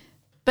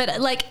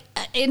 But like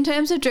in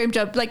terms of dream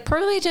job, like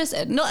probably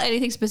just not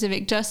anything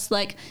specific, just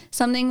like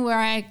something where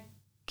I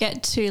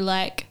get to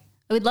like,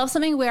 I would love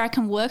something where I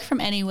can work from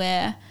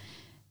anywhere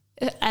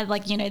at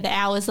like, you know, the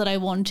hours that I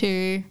want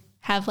to,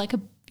 have like a,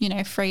 you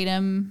know,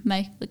 freedom,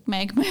 make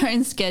my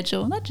own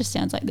schedule. That just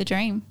sounds like the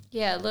dream.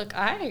 Yeah, look,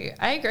 I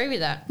agree with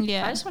that.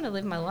 Yeah. I just want to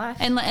live my life.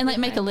 And like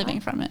make a living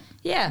from it.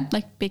 Yeah.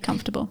 Like be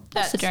comfortable.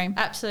 That's the dream.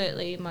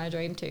 Absolutely my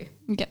dream too.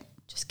 Yep.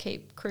 Just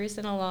keep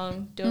cruising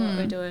along, doing what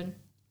we're doing.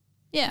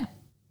 Yeah.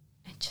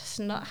 And just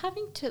not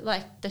having to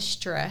like the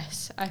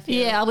stress, I feel.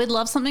 Yeah, I would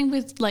love something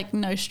with like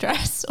no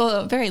stress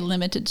or very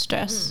limited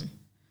stress.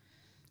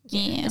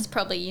 Yeah. It's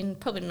you're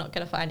probably not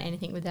going to find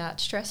anything without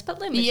stress, but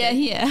limited.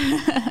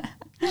 Yeah.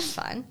 That's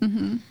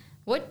fine.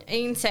 What,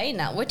 in saying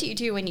that, what do you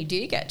do when you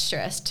do get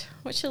stressed?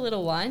 What's your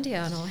little wind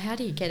down, or how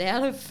do you get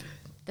out of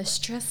the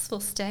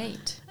stressful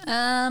state?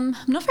 I'm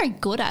not very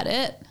good at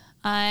it.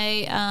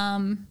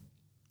 I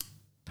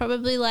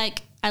probably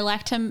I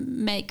like to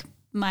make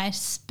my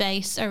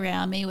space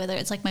around me, whether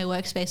it's like my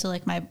workspace or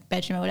like my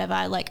bedroom or whatever.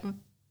 I like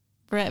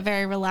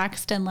very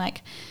relaxed and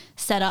like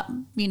set up,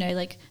 you know,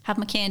 like have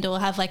my candle,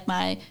 have like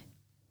my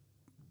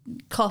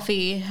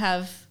coffee,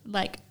 have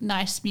like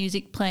nice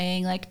music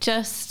playing, like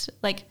just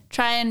like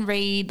try and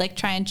read, like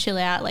try and chill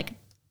out, like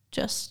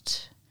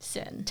just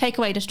Zen. take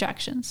away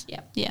distractions.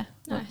 Yeah. Yeah.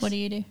 Nice. What do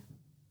you do?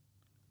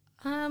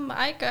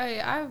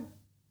 I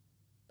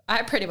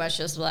pretty much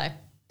just like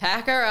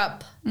pack her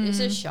up. This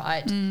is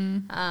shite.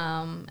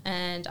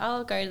 And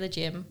I'll go to the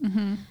gym.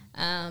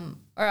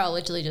 Or I'll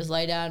literally just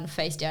lay down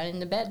face down in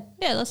the bed.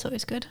 Yeah, that's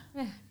always good.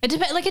 Yeah. It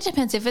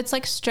depends. If it's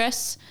like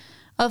stress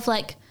of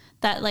like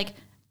that, like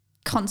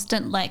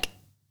constant like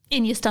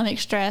in your stomach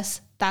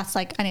stress, that's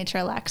like I need to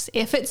relax.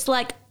 If it's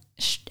like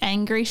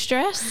angry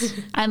stress,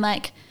 I'm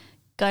like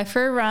go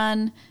for a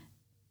run,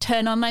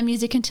 turn on my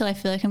music until I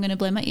feel like I'm going to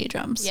blow my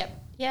eardrums. Yep.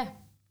 Yeah.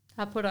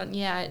 I put on,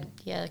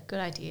 good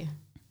idea.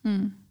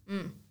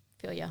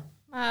 Feel ya.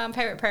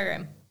 Favorite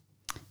program?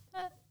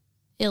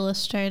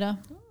 Illustrator.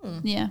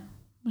 Yeah.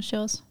 What's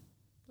yours?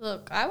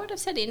 Look, I would have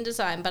said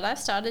InDesign, but I've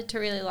started to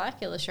really like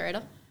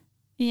Illustrator.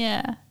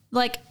 Yeah.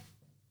 Like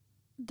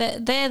they're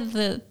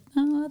the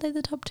are they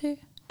the top two?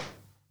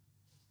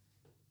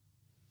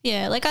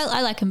 Yeah, like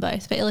I like them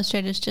both, but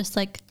Illustrator's just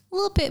like a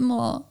little bit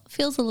more,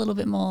 feels a little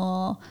bit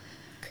more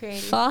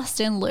Creative. fast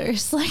and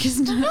loose. Like it's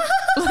not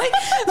like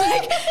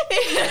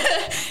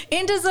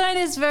InDesign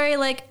is very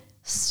like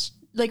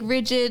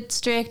rigid,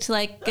 strict,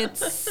 like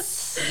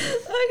it's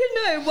I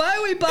don't know. Why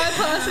are we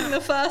bypassing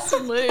the fast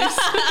and loose?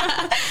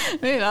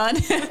 move on.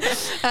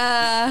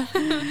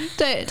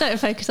 Don't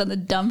focus on the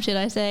dumb shit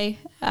I say.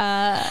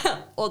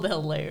 Or the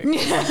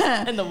hilarious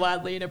and the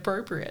wildly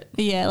inappropriate.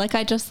 Yeah, like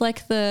I just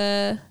like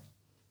I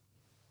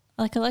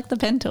like the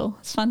pen tool.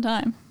 It's a fun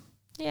time.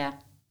 Yeah.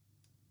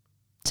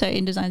 So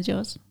InDesign's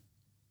yours.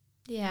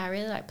 Yeah, I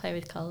really like play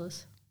with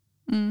colours.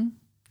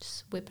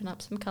 Just whipping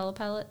up some colour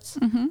palettes.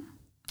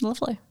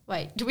 Lovely.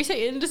 Wait, did we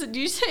say InDesign? Did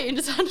you say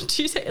InDesign or did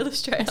you say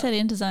Illustrator? I said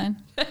InDesign.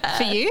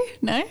 For you?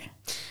 No?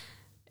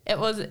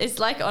 It's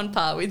like on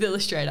par with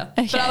Illustrator.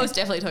 Okay. But I was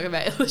definitely talking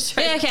about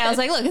Illustrator. Yeah, okay. I was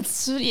like, look,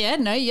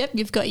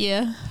 you've got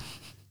you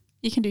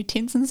can do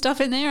tints and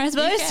stuff in there, I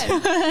suppose.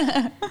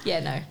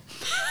 Yeah, no.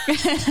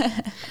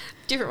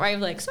 Different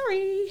wavelength,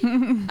 sorry.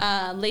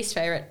 Least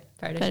favourite,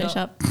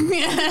 Photoshop.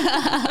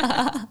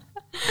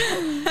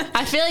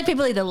 I feel like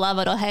people either love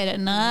it or hate it,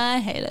 and I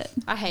hate it.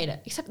 I hate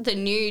it. Except the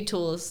new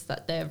tools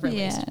that they've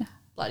released. Yeah.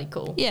 Bloody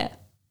cool. Yeah.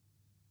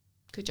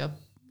 Good job,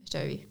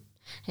 Toby.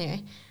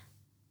 Anyway,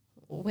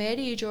 where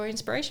do you draw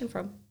inspiration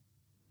from?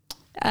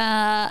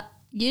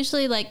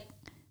 Usually like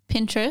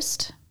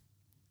Pinterest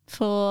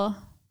for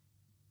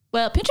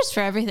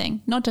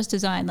everything, not just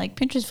design, like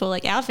Pinterest for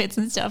like outfits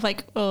and stuff,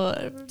 like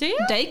or Do you?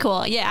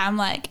 decor.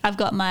 Yeah, I've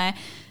got my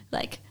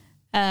like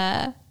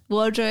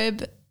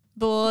wardrobe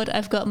board,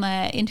 I've got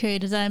my interior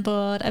design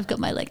board, I've got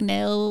my like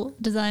nail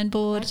design I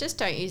board. just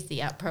don't use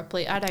the app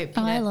properly. I don't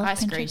pin I it. love I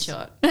Pinterest.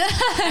 screenshot.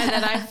 And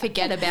then I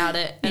forget about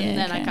it and Yeah,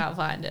 then I okay. can't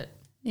find it.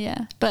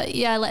 Yeah, but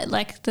yeah,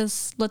 like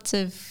there's lots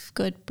of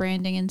good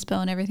branding and spell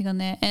and everything on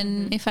there.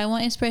 And if I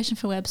want inspiration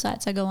for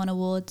websites, I go on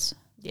awards.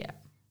 Yeah.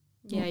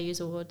 Yeah, I use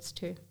awards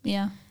too.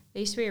 Yeah.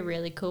 There used to be a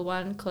really cool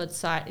one called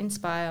Site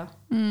Inspire.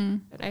 I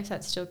don't know if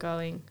that's still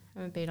going. I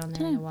haven't been on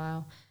there in a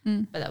while.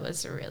 But that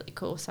was a really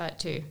cool site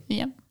too.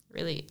 Yep.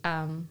 Really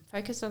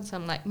focused on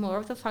some like more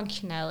of the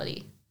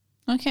functionality,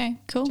 Okay,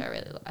 cool. which I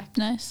really like.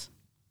 Nice.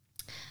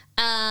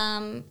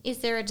 Is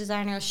there a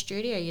designer or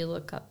studio you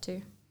look up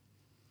to?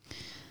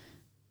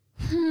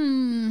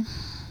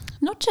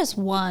 Not just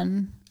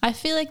one. I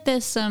feel like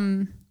there's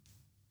some,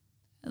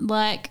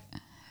 like, I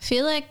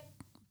feel like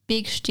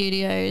big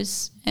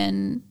studios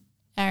in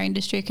our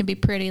industry can be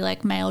pretty,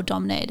 like, male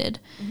dominated.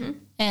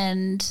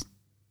 And,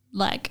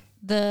 like,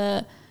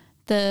 the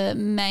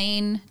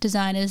main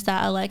designers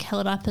that are, like,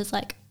 held up as,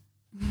 like,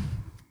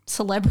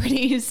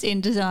 celebrities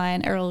in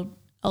design are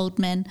old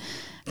men.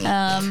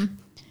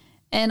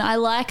 And I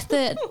like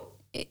that.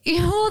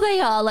 Well, they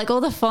are, like,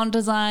 all the font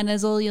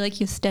designers, all you, like,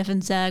 your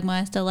Stefan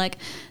Sagmeister, like,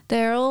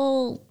 they're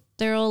all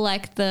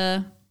like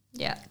the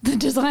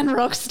design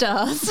rock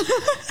stars.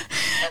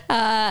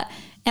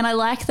 And I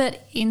like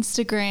that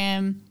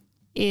Instagram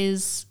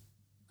is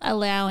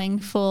allowing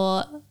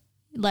for,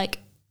 like,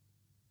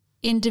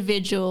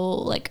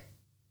 individual, like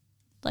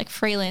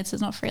freelancers,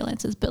 not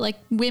freelancers, but, like,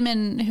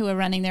 women who are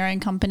running their own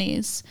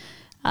companies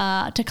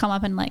to come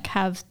up and, like,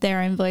 have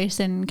their own voice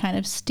and kind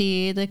of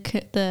steer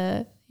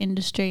the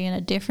industry in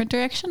a different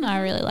direction. I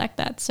really like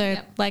that. So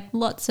like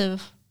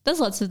there's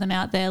lots of them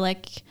out there.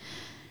 Like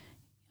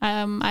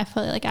I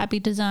feel like Abby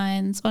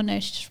Designs. Oh no,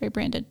 she just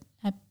rebranded.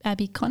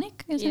 Abby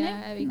Connick, isn't it?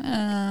 Yeah, Abby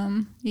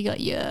Connick. You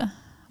got your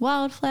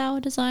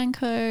Wildflower Design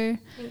Co.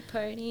 Pink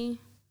Pony.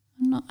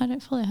 I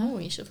don't follow her. Oh,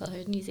 you should follow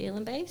her. New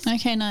Zealand based.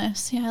 Okay,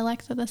 nice. Yeah, I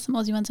like that. There's some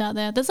Aussie ones out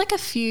there. There's like a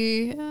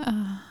few.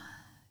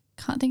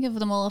 Can't think of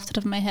them all off the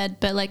top of my head,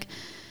 but like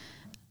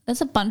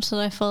there's a bunch that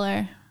I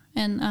follow.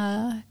 And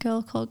a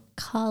girl called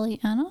Carly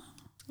Anna.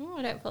 Oh,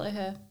 I don't follow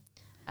her.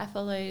 I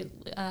follow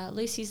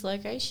Lucy's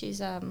Logo. She's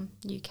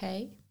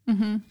UK.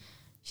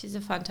 She's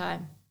a fun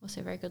time.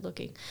 Also very good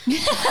looking.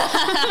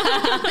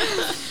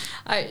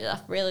 I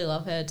really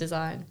love her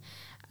design.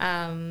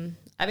 I've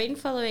been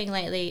following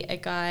lately a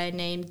guy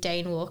named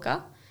Dane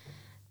Walker.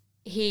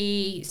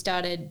 He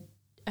started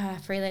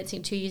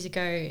freelancing 2 years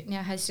ago.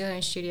 Now has his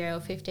own studio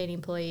of 15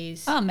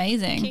 employees. Oh,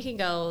 amazing. Kicking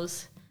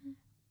goals.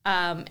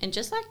 And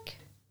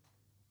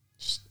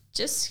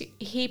just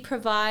he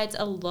provides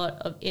a lot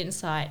of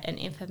insight and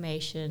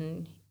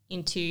information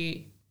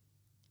into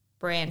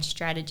brand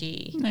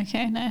strategy.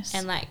 Okay, nice.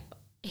 And like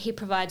he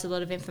provides a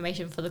lot of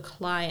information for the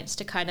clients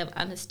to kind of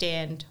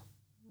understand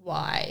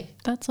why.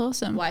 That's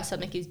awesome. Why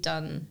something is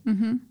done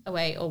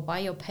away or why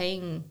you're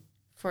paying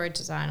for a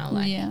designer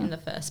in the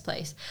first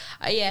place.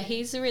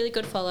 He's a really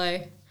good follow.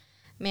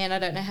 Man, I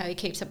don't know how he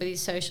keeps up with his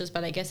socials,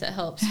 but I guess it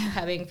helps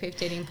having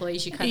 15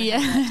 employees. You kind of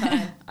have that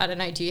time. I don't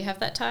know. Do you have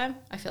that time?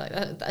 I feel like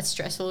that's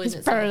stressful. He's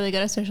probably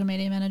got a social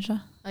media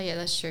manager. Oh, yeah,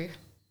 that's true.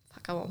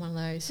 Fuck, I want one of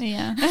those.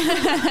 Yeah.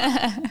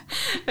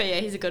 But, yeah,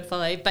 he's a good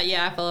follow. But,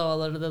 yeah, I follow a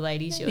lot of the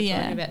ladies you were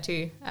talking about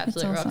too.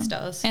 Absolute rock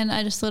stars. And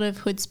I just thought of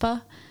Hood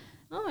Spa.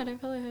 Oh, I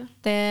don't follow her.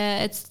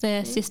 It's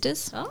their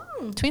sisters.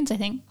 Oh. Twins, I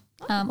think.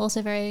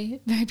 Also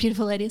very, very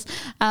beautiful ladies.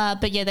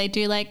 But, yeah, they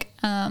do like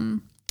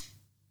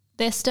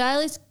their style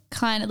is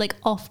kind of like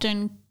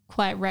often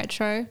quite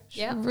retro.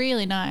 Yeah.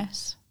 Really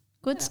nice.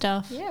 Good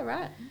stuff. Yeah,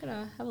 right. I'm going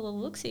to have a little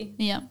look-see.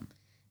 Yeah.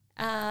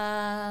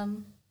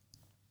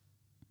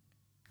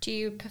 Do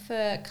you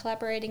prefer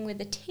collaborating with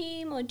a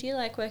team or do you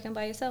like working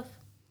by yourself?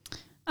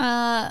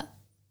 Like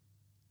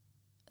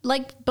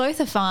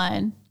both are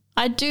fine.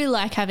 I do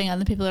like having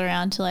other people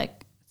around to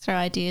like throw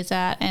ideas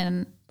at,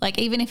 and like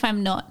even if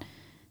I'm not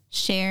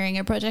sharing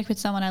a project with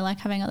someone, I like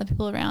having other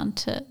people around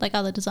to like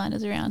other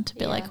designers around to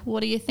be like,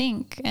 what do you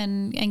think?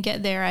 And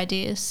get their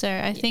ideas. So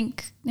I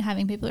think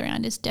having people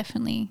around is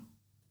definitely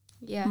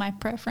my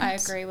preference. I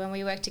agree. When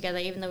we work together,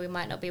 even though we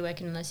might not be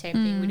working on the same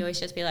thing, we'd always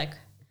just be like,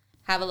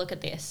 have a look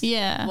at this.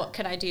 Yeah. What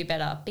can I do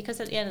better? Because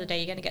at the end of the day,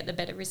 you're going to get the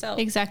better result.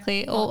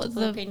 Exactly.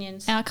 Multiple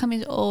opinions. Outcome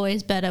is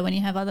always better when you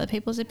have other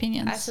people's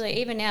opinions. Absolutely.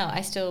 Even now, I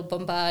still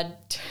bombard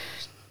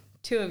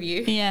two of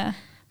you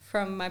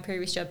from my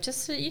previous job.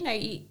 Just so, you know,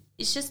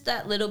 it's just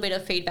that little bit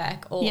of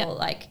feedback or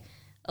like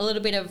a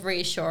little bit of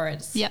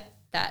reassurance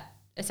that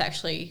it's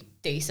actually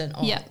decent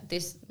or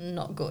this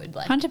not good.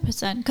 Like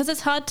 100%. Because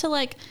it's hard to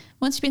like,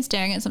 once you've been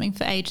staring at something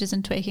for ages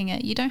and tweaking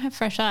it, you don't have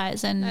fresh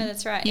eyes and no,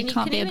 that's right. You and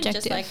can't you be even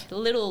objective. Just like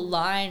little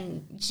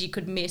lines you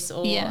could miss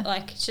or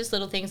like just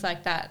little things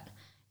like that.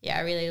 Yeah,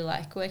 I really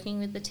like working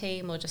with the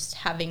team or just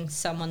having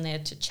someone there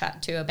to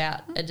chat to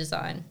about a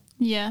design.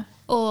 Yeah.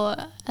 Or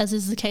as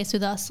is the case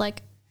with us,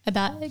 like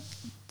about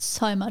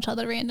so much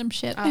other random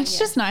shit. It's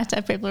just nice to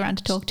have people around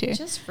to talk to.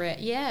 Just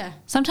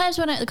Sometimes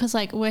because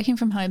like working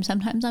from home,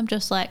 sometimes I'm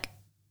just like,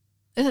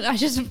 I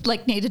just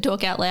like need to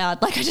talk out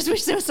loud. Like I just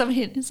wish there was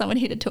someone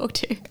here to talk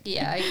to.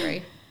 Yeah, I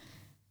agree.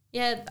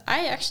 Yeah,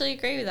 I actually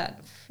agree with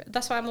that.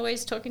 That's why I'm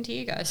always talking to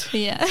you guys.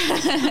 Yeah.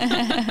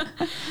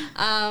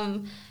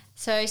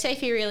 So say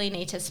if you really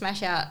need to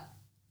smash out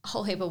a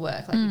whole heap of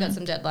work, like you've got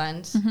some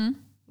deadlines,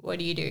 what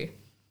do you do?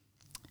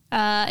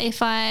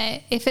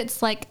 If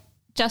it's like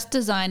just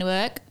design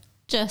work,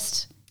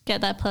 just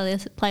get that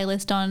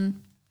playlist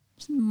on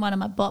one of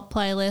my bot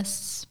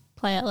playlists,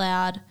 play it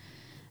loud.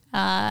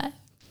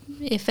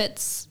 If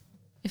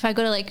I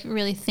got to like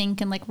really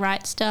think and like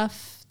write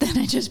stuff, then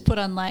I just put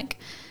on like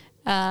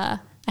I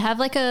have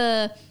like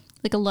a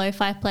like a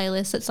lo-fi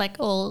playlist that's like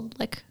all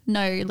like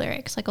no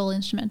lyrics, like all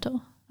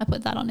instrumental. I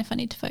put that on if I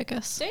need to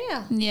focus.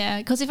 Yeah,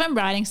 because if I'm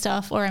writing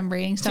stuff or I'm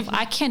reading stuff,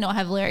 I cannot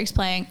have lyrics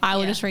playing. I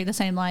will just read the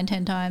same line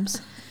 10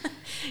 times.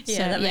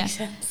 That makes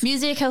sense.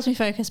 Music helps me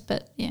focus,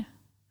 but yeah.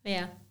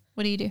 Yeah.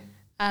 What do you do?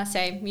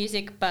 Same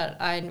music, but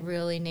I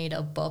really need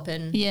a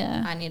bopping.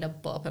 Yeah. I need a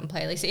bopping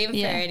playlist. Even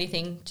for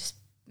anything, just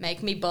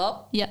make me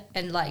bop. Yeah.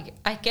 And like,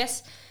 I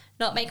guess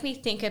not make me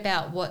think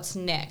about what's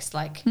next.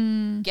 Like,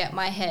 get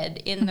my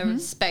head in the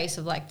space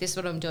of like, this is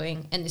what I'm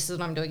doing and this is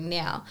what I'm doing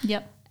now.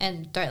 Yep.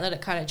 And don't let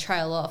it kind of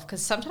trail off,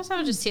 because sometimes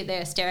I'll just sit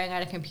there staring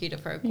at a computer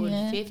for a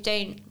good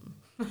 15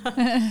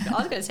 I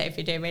was going to say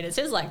 15 minutes.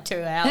 It's like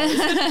 2 hours.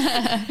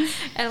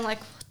 And I'm like,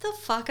 what the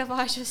fuck have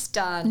I just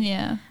done?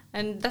 Yeah.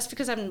 And that's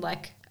because I'm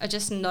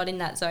just not in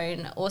that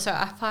zone. Also,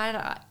 I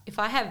find if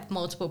I have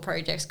multiple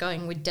projects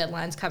going with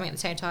deadlines coming at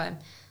the same time,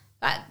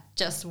 that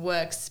just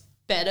works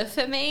better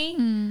for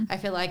me. I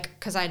feel like,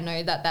 because I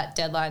know that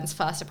deadline's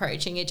fast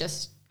approaching, it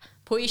just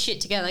pull your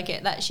shit together,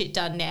 get that shit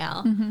done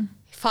now.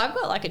 If I've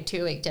got like a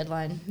 2-week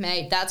deadline,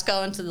 mate, that's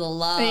going to the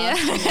last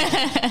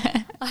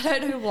minute. I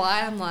don't know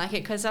why I'm like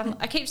it, because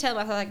I keep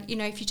telling myself, like,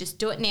 if you just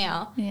do it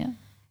now, you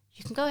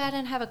can go out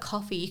and have a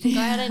coffee. You can go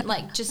out and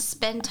like just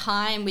spend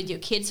time with your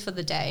kids for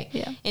the day.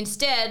 Yeah.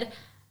 Instead,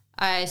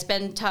 I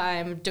spend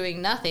time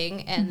doing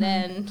nothing, and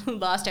then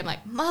last day I'm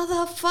like,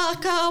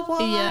 motherfucker,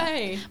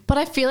 why? Yeah. But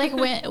I feel like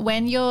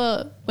when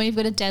you've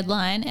got a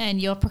deadline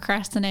and you're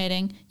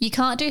procrastinating, you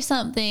can't do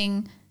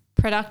something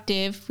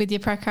productive with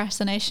your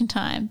procrastination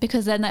time,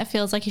 because then that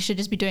feels like you should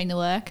just be doing the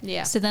work.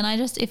 Yeah. So then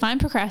if I'm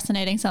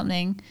procrastinating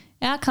something,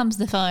 out comes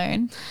the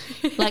phone.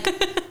 Like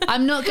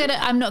I'm not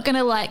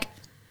gonna like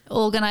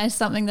organize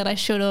something that I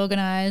should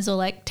organize or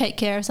like take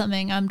care of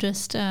something. I'm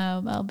just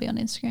I'll be on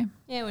Instagram.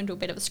 Yeah, we'll do a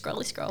bit of a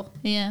scrolly scroll.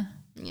 Yeah.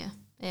 Yeah.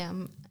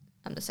 I'm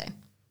the same.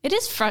 It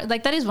is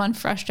that is one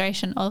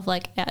frustration of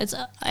like, it's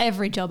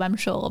every job, I'm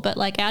sure, but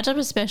like our job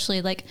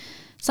especially, like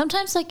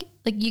sometimes like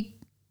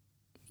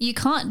you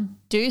can't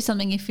do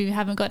something if you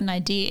haven't got an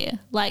idea.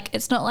 Like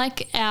it's not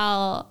like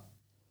our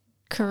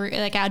career,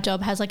 like our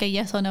job has like a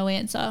yes or no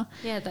answer.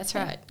 Yeah, that's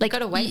right. Like got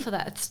to wait for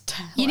that.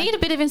 You need a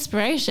bit of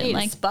inspiration. You need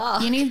like a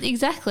spark. You need,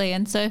 exactly.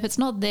 And so if it's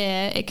not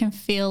there, it can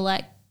feel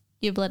like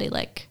you're bloody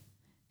like,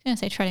 I'm going to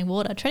say treading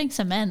water, treading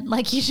cement.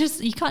 Like you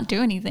can't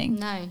do anything.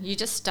 No, you're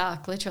just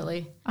stuck,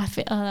 literally.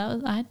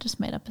 I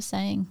just made up a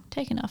saying,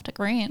 taken after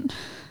Grant.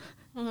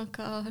 Oh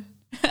God.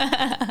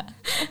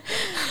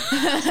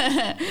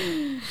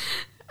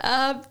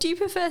 Do you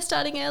prefer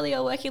starting early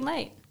or working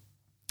late?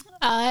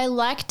 I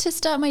like to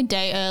start my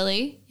day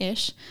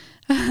early-ish,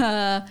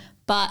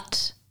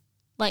 but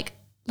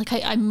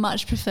I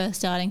much prefer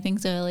starting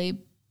things early.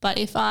 But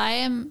if I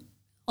am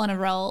on a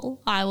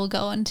roll, I will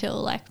go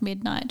until like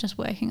midnight just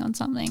working on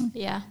something.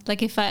 Yeah.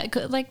 Like if I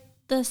could, like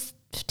this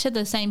to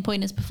the same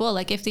point as before,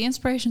 like if the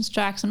inspiration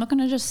strikes, I'm not going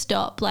to just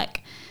stop.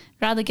 Like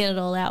rather get it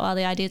all out while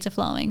the ideas are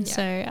flowing. Yeah.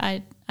 So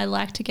I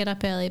like to get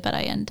up early, but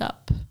I end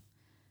up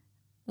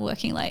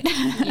working late.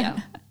 Yeah.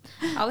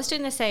 I was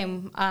doing the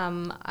same.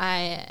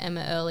 I am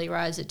an early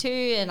riser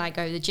too, and I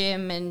go to the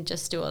gym and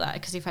just do all that,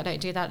 because if I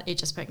don't do that, it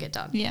just won't get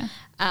done. Yeah.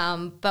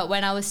 But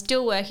when I was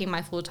still working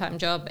my full-time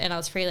job and I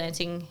was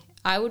freelancing,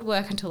 I would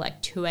work until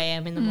like 2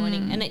 a.m. in the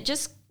morning, and it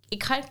just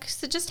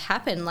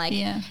happened. Like,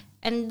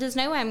 and there's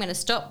no way I'm going to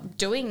stop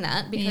doing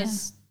that,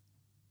 because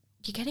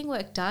you're getting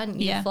work done,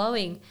 you're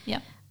flowing. Yeah.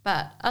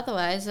 But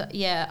otherwise,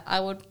 I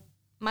would,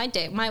 my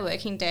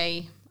working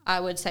day, I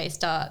would say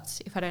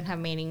starts, if I don't have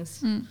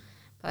meetings,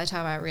 by the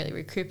time I really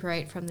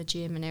recuperate from the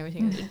gym and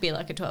everything, it'd be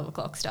like a 12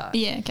 o'clock start.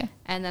 Yeah, okay.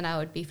 And then I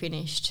would be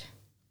finished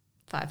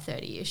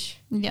 5:30ish.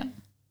 Yeah.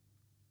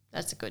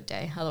 That's a good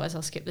day. Otherwise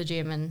I'll skip the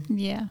gym and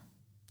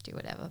do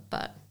whatever.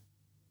 But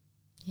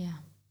yeah.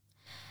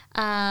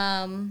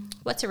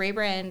 What's a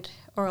rebrand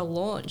or a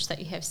launch that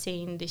you have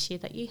seen this year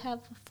that you have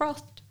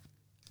frothed?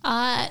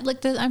 I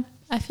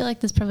feel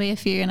like there's probably a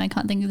few and I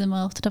can't think of them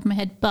off the top of my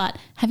head, but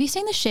have you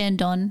seen the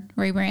Shandon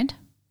rebrand?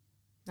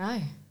 No.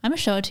 I'm going to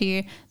show it to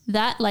you.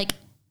 That like,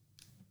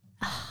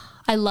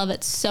 I love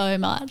it so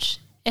much.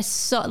 It's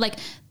so like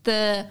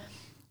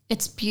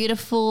it's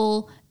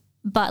beautiful,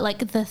 but like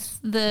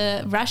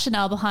the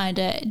rationale behind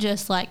it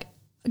just like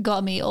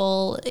got me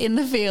all in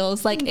the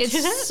feels. Like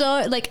it's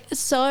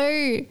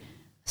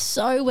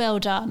so well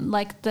done.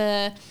 Like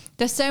there's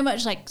so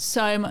much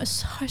so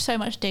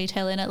much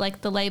detail in it.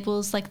 Like the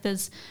labels, like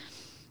it's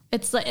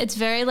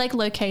very like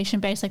location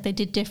based. Like they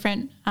did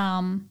different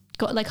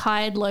got like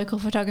hired local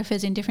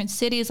photographers in different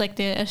cities, like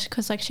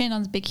because like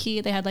Shandon's big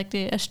here, they had like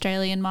the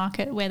Australian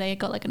market where they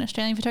got like an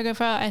Australian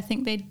photographer. I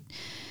think they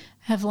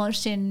have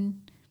launched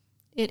in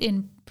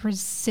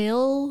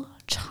Brazil,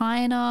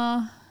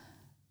 China,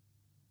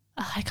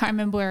 I can't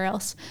remember where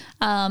else,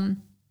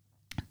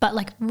 but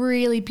like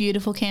really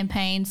beautiful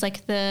campaigns.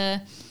 Like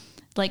the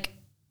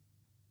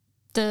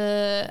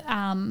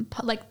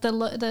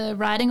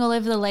writing all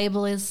over the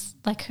label is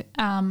like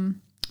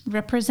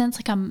represents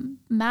like a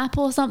map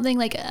or something,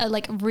 like a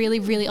really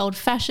really old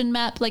fashioned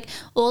map. Like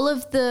all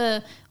of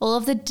the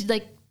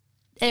like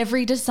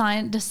every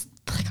design just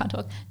I can't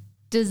talk,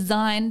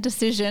 design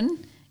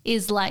decision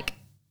is like,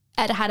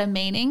 it had a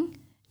meaning.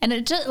 And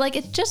it's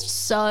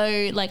just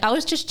so, like, I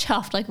was just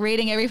chuffed, like,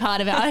 reading every part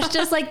of it. I was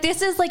just like,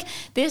 this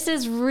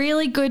is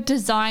really good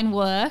design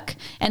work.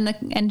 And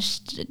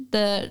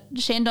the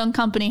Shandong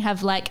company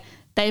have, like,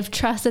 they've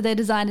trusted their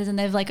designers and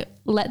they've, like,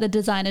 let the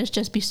designers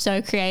just be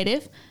so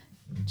creative.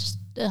 Just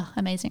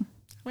amazing.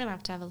 I'm going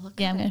to have a look.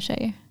 Yeah, I'm going to show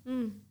you.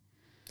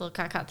 Look,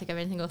 I can't think of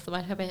anything off the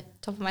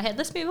top of my head.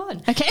 Let's move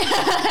on. Okay.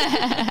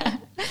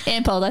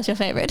 Anne Paul, that's your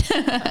favourite.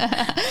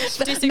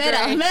 Disagree.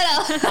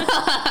 Meta.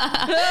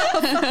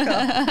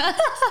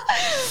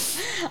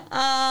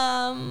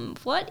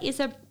 What is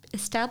a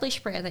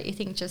established brand that you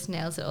think just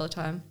nails it all the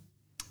time?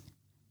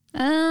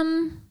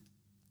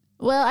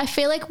 Well, I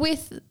feel like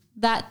with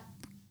that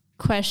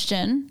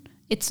question,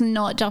 it's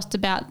not just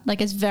about, like,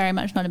 it's very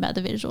much not about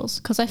the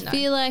visuals, because I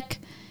feel like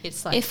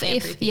it's like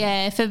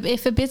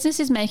if a business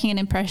is making an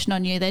impression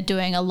on you, they're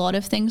doing a lot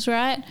of things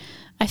right.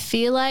 I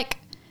feel like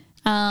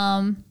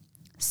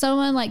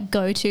someone like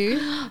GoTo.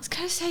 I was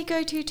going to say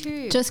GoTo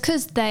too. Just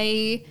because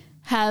they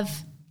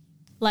have,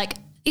 like,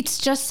 it's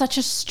just such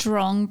a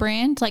strong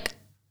brand. Like,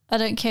 I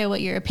don't care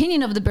what your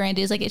opinion of the brand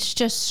is. Like, it's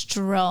just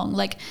strong.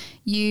 Like,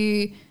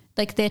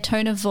 their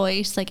tone of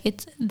voice, like,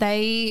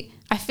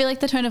 I feel like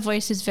the tone of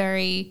voice is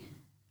very,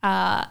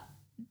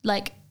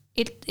 like,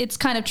 it's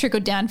kind of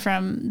trickled down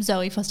from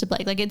Zoe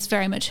Foster-Blake. Like, it's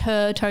very much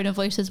her tone of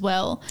voice as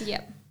well.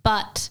 Yep.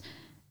 But,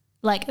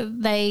 like,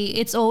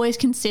 it's always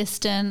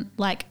consistent.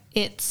 Like,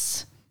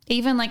 it's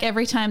even, like,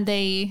 every time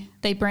they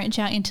branch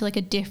out into, like,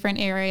 a different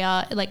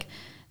area, like,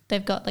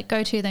 they've got, like,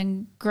 GoTo,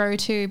 then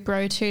GrowTo,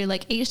 BroTo.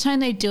 Like, each time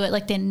they do it,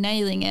 like, they're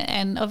nailing it.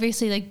 And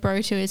obviously, like,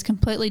 BroTo is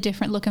completely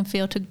different look and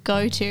feel to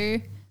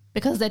GoTo,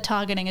 because they're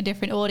targeting a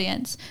different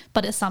audience,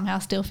 but it somehow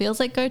still feels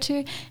like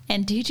GoTo.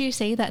 And did you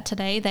see that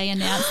today they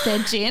announced their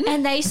gin?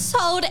 And they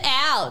sold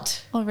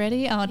out.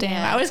 Already? Oh, damn.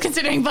 Yeah. I was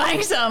considering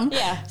buying some.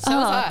 Yeah, so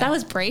was I. That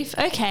was brief.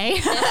 Okay.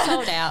 They're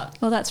sold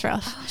out. Well, that's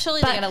rough.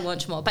 Surely they're going to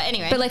launch more. But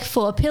anyway. But, like,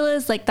 4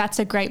 Pillars, like, that's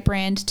a great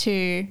brand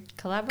to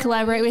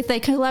collaborate with. They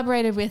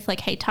collaborated with,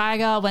 like, Hey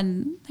Tiger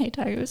when Hey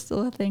Tiger was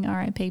still a thing.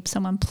 RIP.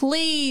 Someone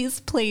please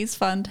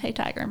fund Hey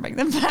Tiger and bring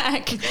them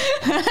back.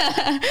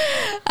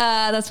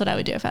 That's what I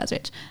would do if I was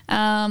rich.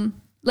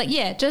 Like,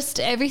 yeah, just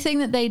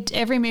everything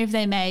every move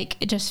they make,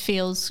 it just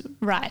feels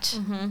right.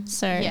 Mm-hmm.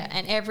 So yeah,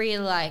 and every,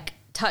 like,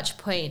 touch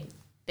point,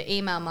 the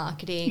email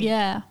marketing,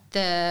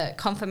 the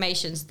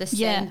confirmations, the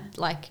send,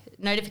 like,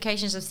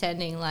 notifications of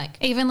sending, like,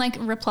 even, like,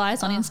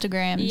 replies on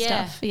Instagram and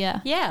stuff.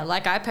 Yeah,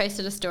 like, I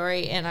posted a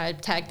story and I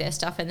tagged their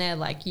stuff and they're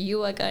like,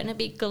 you are going to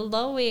be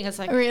glowing. It's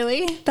like,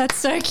 really? That's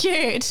so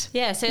cute.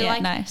 Yeah, so yeah,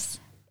 like, nice.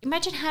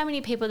 Imagine how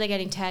many people they're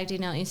getting tagged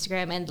in on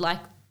Instagram, and, like,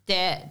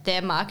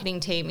 their marketing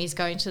team is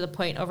going to the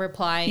point of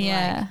replying,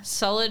 like,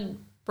 solid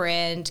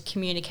brand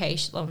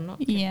communication.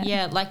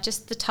 Like,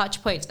 just the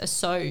touch points are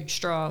so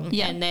strong,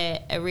 and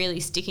they're really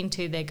sticking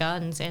to their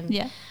guns, and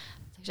they're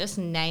just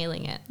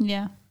nailing it.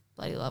 Yeah,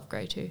 bloody love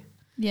GrowTo.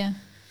 Yeah,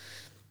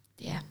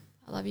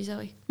 I love you,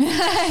 Zoe.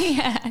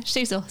 Yeah,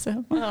 she's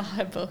awesome. Oh,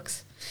 her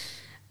books.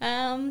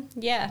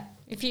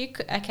 If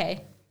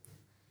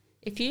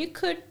you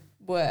could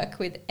work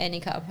with any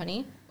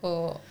company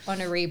or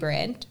on a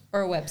rebrand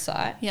or a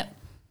website,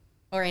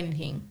 or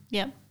anything,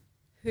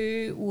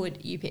 who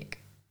would you pick?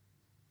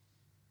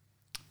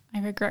 I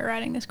regret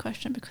writing this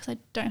question because I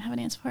don't have an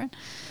answer for it.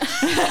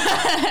 Do you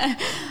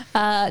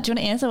want to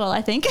answer while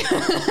I think?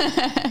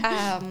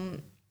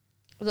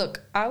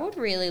 Look, I would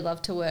really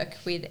love to work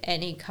with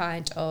any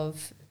kind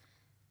of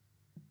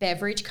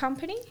beverage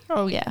company.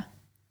 Oh, yeah.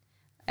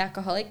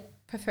 Alcoholic,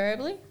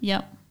 preferably.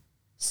 Yep.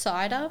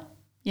 Cider.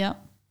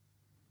 Yep.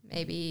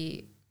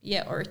 Maybe,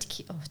 or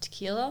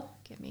tequila.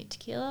 Get me a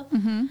tequila.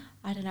 Mm-hmm.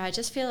 I don't know. I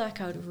just feel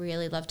like I would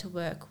really love to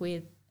work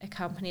with a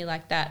company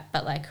like that,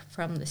 but, like,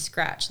 from the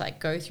scratch, like,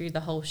 go through the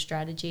whole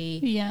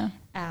strategy. Yeah.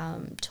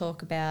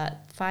 Talk about,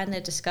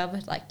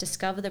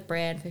 discover the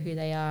brand for who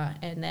they are,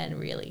 and then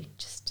really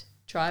just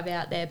drive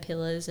out their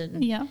pillars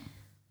and do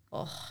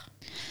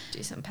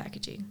some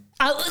packaging.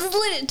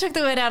 It took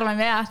the word out of my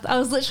mouth. I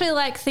was literally,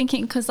 like,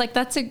 thinking, because, like,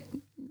 that's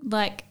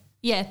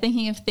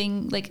thinking of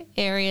like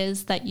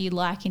areas that you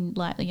like in,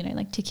 like, you know,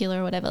 like tequila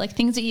or whatever, like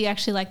things that you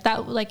actually like.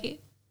 That,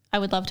 like, I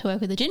would love to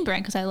work with a gin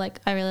brand because I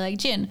really like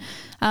gin.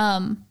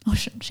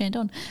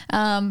 Shandong.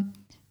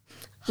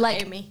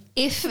 Like,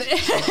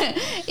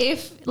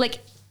 if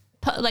like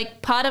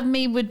part of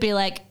me would be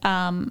like,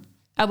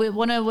 I would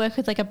want to work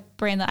with, like, a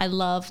brand that I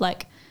love,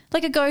 like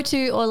a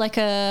GoTo, or like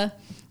I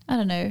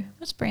don't know,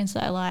 what's brands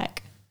that I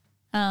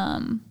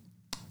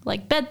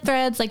like Bed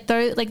Threads, like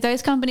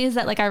those companies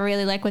that, like, I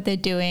really like what they're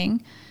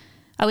doing.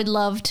 I would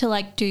love to,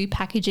 like, do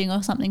packaging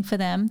or something for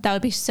them. That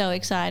would be so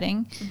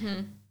exciting.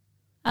 Mm-hmm.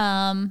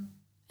 And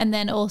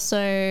then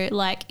also,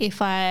 like, if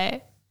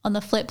I, on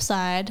the flip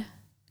side,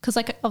 because,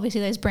 like,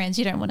 obviously those brands,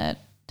 you don't want to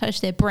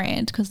touch their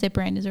brand because their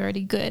brand is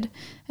already good.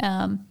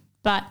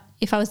 But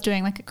if I was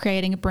doing, like,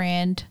 creating a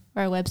brand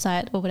or a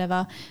website or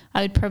whatever,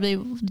 I would probably,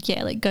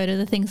 like, go to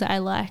the things that I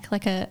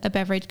like a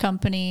beverage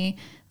company,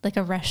 like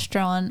a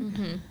restaurant,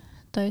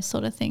 those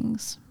sort of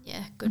things.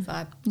 Yeah, good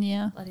vibe.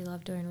 Yeah. Bloody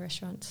love doing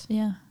restaurants.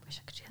 Yeah. Wish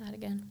I could do that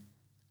again.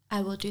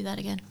 I will do that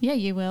again. Yeah,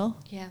 you will.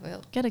 Yeah, I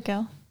will. Get it,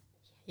 girl.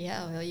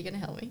 Yeah, well, you're going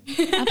to help me.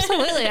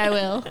 Absolutely, I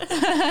will.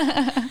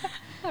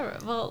 All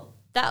right, well,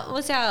 that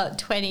was our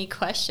 20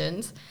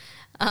 questions.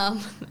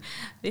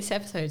 This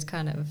episode's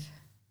kind of...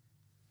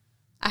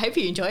 I hope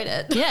you enjoyed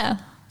it. Yeah.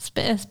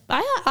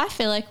 I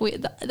feel like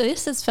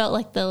this has felt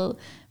like the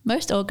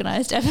most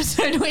organised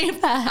episode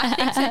we've had. I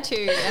think so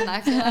too, and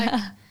I feel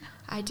like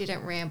I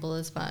didn't ramble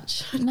as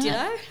much. No, Did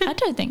I? I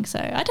don't think so.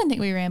 I don't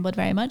think we rambled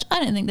very much. I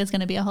don't think there's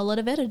going to be a whole lot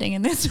of editing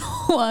in this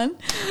one.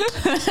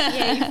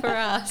 Yay for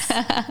us.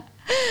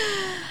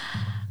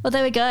 Well,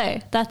 there we go.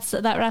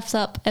 That wraps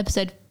up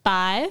episode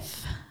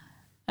 5.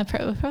 We're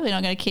probably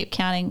not going to keep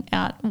counting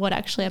out what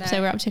actually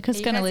episode we're up to because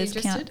it's going to lose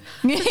count.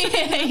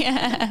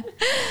 Yeah.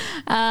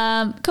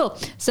 Cool.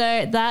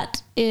 So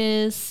that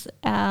is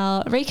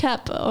our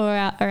recap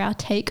or our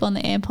take on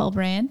the Ampol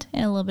brand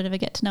and a little bit of a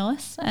get to know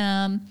us.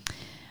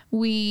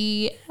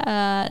 We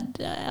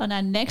on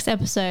our next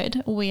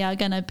episode, we are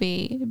going to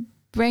be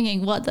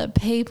bringing what the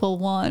people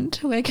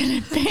want. We're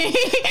going to be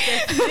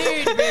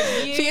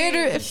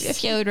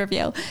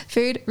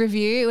food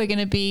review. We're going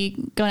to be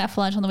going out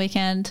for lunch on the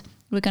weekend.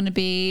 We're going to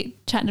be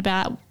chatting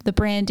about the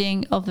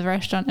branding of the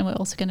restaurant, and we're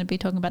also going to be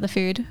talking about the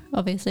food,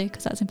 obviously,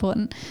 because that's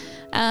important.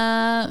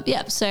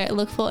 So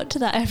look forward to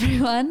that,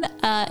 everyone.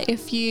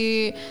 If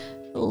you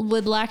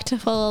would like to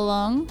follow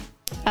along,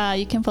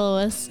 you can follow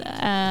us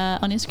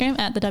on Instagram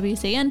at the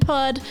WCN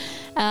Pod.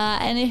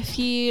 And if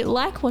you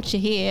like what you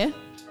hear,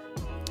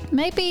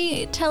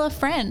 maybe tell a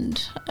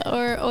friend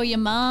or your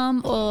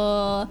mum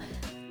or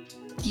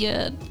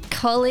your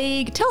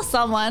colleague. Tell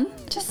someone.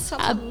 Just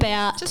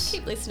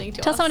keep listening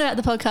to us. Tell someone about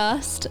the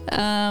podcast.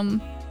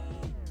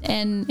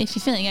 And if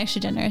you're feeling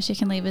extra generous, you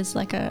can leave us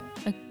like a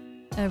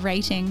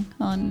rating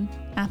on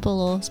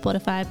Apple or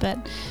Spotify.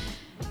 But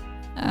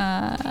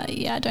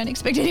I don't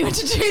expect anyone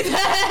to do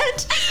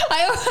that.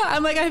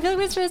 I'm like, I feel like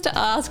we're supposed to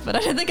ask, but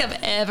I don't think I've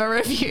ever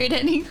reviewed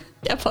a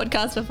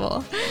podcast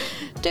before.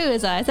 Do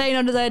as I say,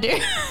 not as I do.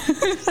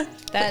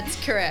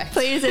 That's correct.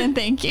 Please and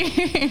thank you.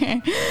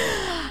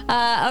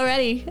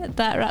 Alrighty,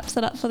 that wraps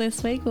it up for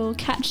this week. We'll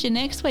catch you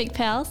next week,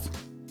 pals.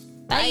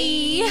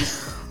 Bye.